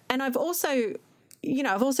also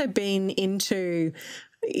been into,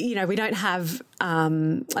 you know, we don't have,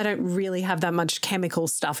 I don't really have that much chemical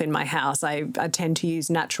stuff in my house. I tend to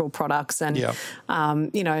use natural products and, you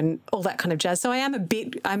know, and all that kind of jazz. So I'm a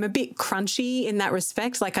bit crunchy in that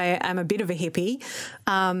respect. Like I am a bit of a hippie.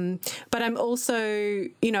 But I'm also,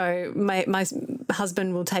 you know, my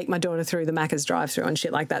husband will take my daughter through the Macca's drive-through and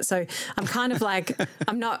shit like that. So I'm kind of like,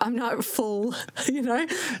 I'm not full, you know,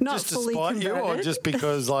 not just fully converted. You, or just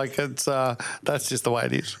because like it's, that's just the way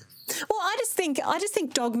it is. Well, I just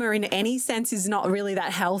think dogma in any sense is not really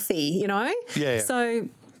that healthy, you know? Yeah. So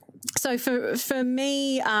for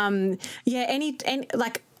me, any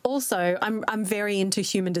like also I'm very into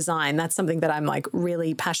human design. That's something that I'm like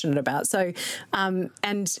really passionate about. So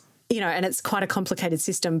and you know, and it's quite a complicated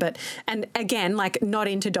system, and again, like not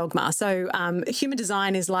into dogma. So human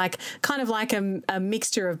design is like kind of like a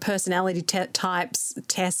mixture of personality types,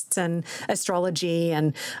 tests and astrology.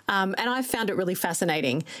 And I found it really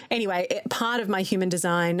fascinating. Anyway, part of my human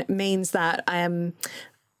design means that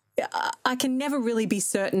I can never really be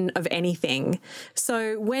certain of anything.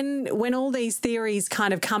 So when all these theories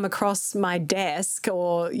kind of come across my desk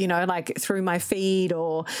or, you know, like through my feed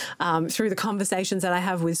or through the conversations that I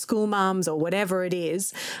have with school mums or whatever it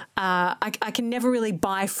is, I can never really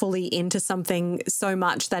buy fully into something so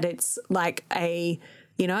much that it's like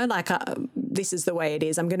you know, like this is the way it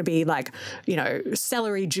is. I'm going to be like, you know,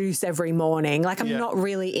 celery juice every morning. Like I'm not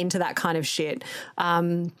really into that kind of shit.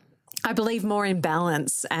 I believe more in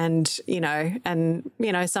balance and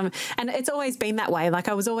it's always been that way. Like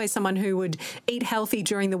I was always someone who would eat healthy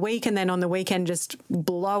during the week and then on the weekend just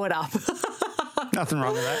blow it up. Nothing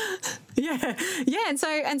wrong with that. Yeah.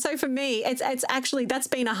 And so for me, it's actually, that's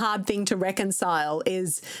been a hard thing to reconcile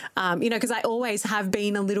is, because I always have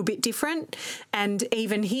been a little bit different. And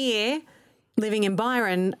even here, living in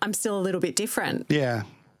Byron, I'm still a little bit different. Yeah.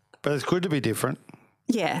 But it's good to be different.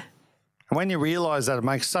 Yeah. And when you realise that, it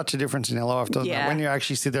makes such a difference in your life, doesn't it? When you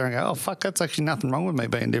actually sit there and go, oh, fuck, that's actually nothing wrong with me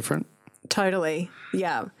being different. Totally.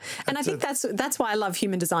 Yeah. And I think that's why I love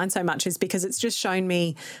human design so much, is because it's just shown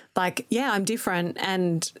me like, yeah, I'm different,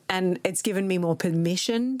 and it's given me more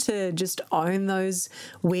permission to just own those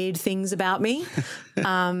weird things about me.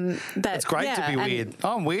 It's great to be weird.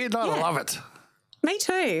 I'm weird. I love it. Me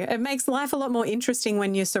too. It makes life a lot more interesting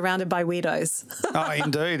when you're surrounded by weirdos. Oh,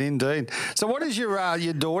 indeed. So what does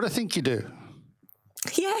your daughter think you do?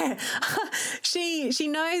 Yeah, she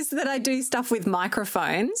knows that I do stuff with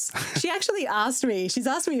microphones. She's asked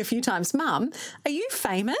me a few times, Mum, are you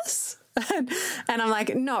famous? And I'm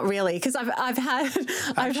like, not really, because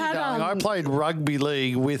I played rugby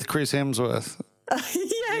league with Chris Hemsworth.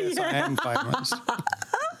 Yes, I am famous.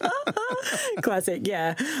 Classic,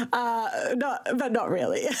 yeah. But not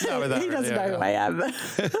really. No, he doesn't know who I am.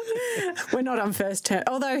 We're not on first term,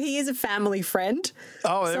 although he is a family friend.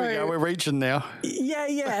 Oh, there we go. We're reaching now.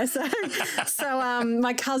 Yeah. So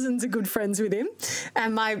my cousins are good friends with him,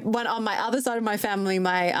 and on my other side of my family,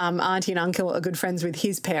 my auntie and uncle are good friends with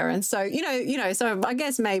his parents. So so I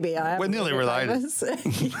guess maybe we're nearly related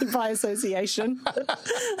by association.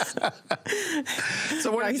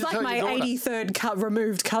 So what he's like my 83rd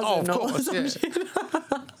removed cousin. Oh, of course, yeah.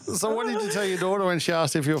 So what did you tell your daughter when she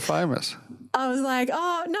asked if you were famous? I was like,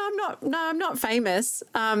 oh, no, I'm not. No, I'm not famous.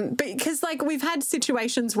 Because like we've had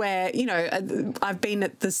situations where, I've been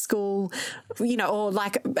at the school, or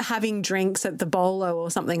like having drinks at the bolo or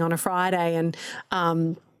something on a Friday, and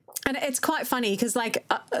it's quite funny because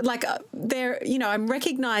there, I'm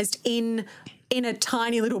recognised in a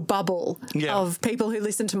tiny little bubble of people who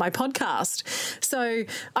listen to my podcast. So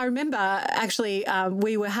I remember actually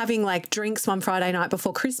we were having like drinks one Friday night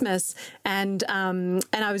before Christmas, and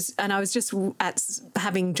I was just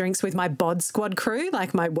having drinks with my bod squad crew,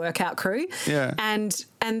 like my workout crew. Yeah. And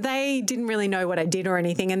they didn't really know what I did or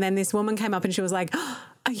anything. And then this woman came up and she was like, oh,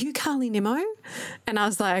 are you Carly Nimmo? And I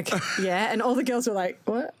was like, yeah. And all the girls were like,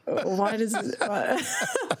 what? Why does what?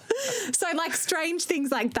 So like strange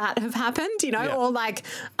things like that have happened, or like,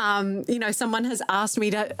 someone has asked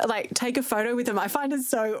me to like take a photo with them. I find it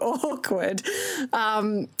so awkward.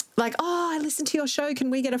 Like, oh, I listened to your show.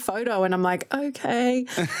 Can we get a photo? And I'm like, okay.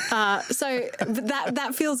 So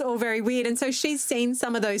that feels all very weird. And so she's seen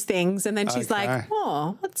some of those things, and then she's like,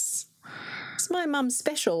 oh, what's my mum's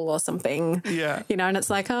special or something? Yeah. And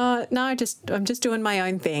it's like, oh, no, I'm just doing my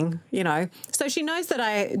own thing, So she knows that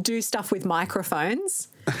I do stuff with microphones.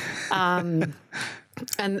 And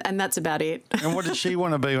that's about it. And what does she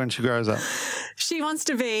want to be when she grows up? She wants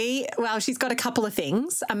to be, well, she's got a couple of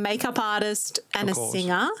things, a makeup artist and a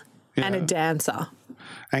singer and a dancer.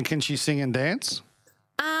 And can she sing and dance?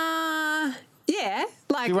 Yeah,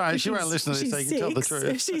 like she won't listen to this, so you can tell the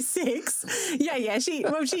truth. She's 6. Yeah.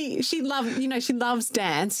 She loves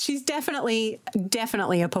dance. She's definitely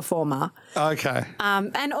a performer. Okay.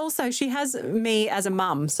 And also she has me as a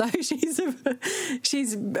mum, so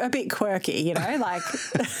she's a bit quirky, like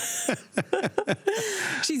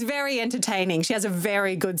she's very entertaining. She has a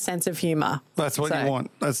very good sense of humour. That's what you want.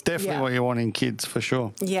 That's definitely what you want in kids, for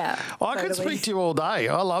sure. Yeah. I could speak to you all day.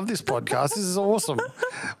 I love this podcast. This is awesome.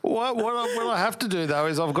 What I have to do, though,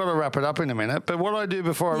 is I've got to wrap it up in a minute. But what I do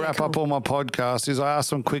before I wrap up all my podcasts is I ask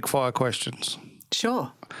some quick fire questions.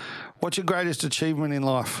 Sure. What's your greatest achievement in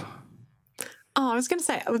life? Oh, I was going to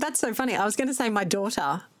say, that's so funny. I was going to say my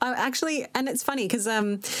daughter. And it's funny because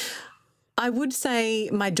I would say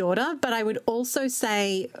my daughter, but I would also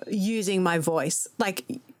say using my voice. Like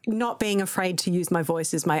not being afraid to use my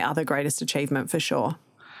voice is my other greatest achievement for sure.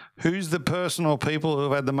 Who's the person or people who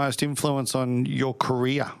have had the most influence on your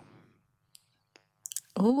career?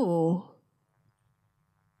 Oh,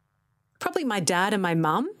 probably my dad and my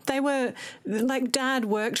mum. They were like, Dad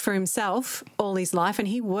worked for himself all his life and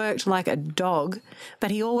he worked like a dog,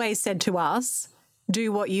 but he always said to us,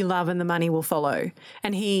 do what you love and the money will follow.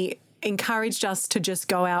 And he encouraged us to just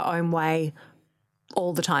go our own way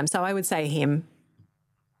all the time. So I would say him.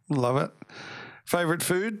 Love it. Favorite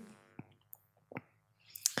food?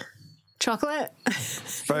 Chocolate.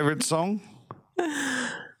 Favorite song?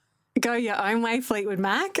 Go Your Own Way, Fleetwood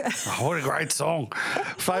Mac. Oh, what a great song.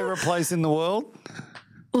 Favourite place in the world?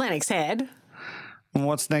 Lennox Head. And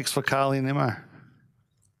what's next for Carly Nimmo?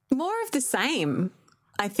 More of the same.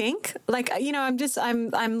 I think. Like, you know,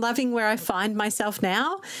 I'm loving where I find myself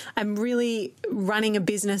now. I'm really running a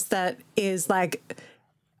business that is like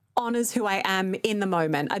honors who I am in the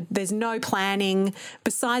moment. There's no planning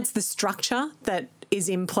besides the structure that is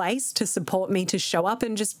in place to support me to show up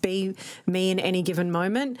and just be me in any given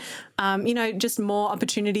moment. You know, just more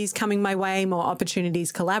opportunities coming my way, more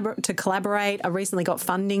opportunities to collaborate. I recently got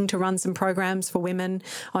funding to run some programs for women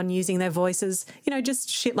on using their voices, you know, just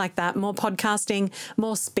shit like that. More podcasting,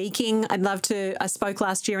 more speaking. I spoke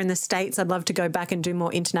last year in the States. I'd love to go back and do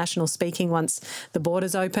more international speaking once the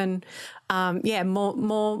borders open.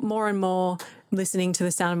 More and more listening to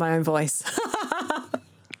the sound of my own voice.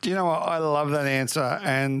 Do you know what? I love that answer.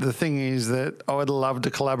 And the thing is that I would love to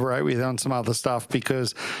collaborate with you on some other stuff,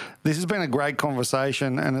 because this has been a great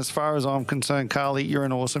conversation. And as far as I'm concerned, Carly, you're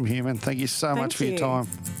an awesome human. Thank you so much for your time.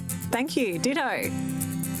 Thank you. Ditto.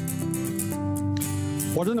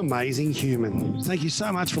 What an amazing human. Thank you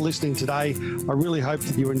so much for listening today. I really hope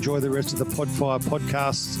that you enjoy the rest of the Podfire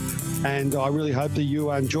podcasts, and I really hope that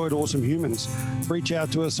you enjoyed Awesome Humans. Reach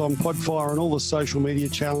out to us on Podfire and all the social media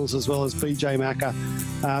channels, as well as BJ Macca,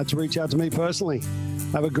 to reach out to me personally.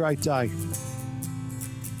 Have a great day.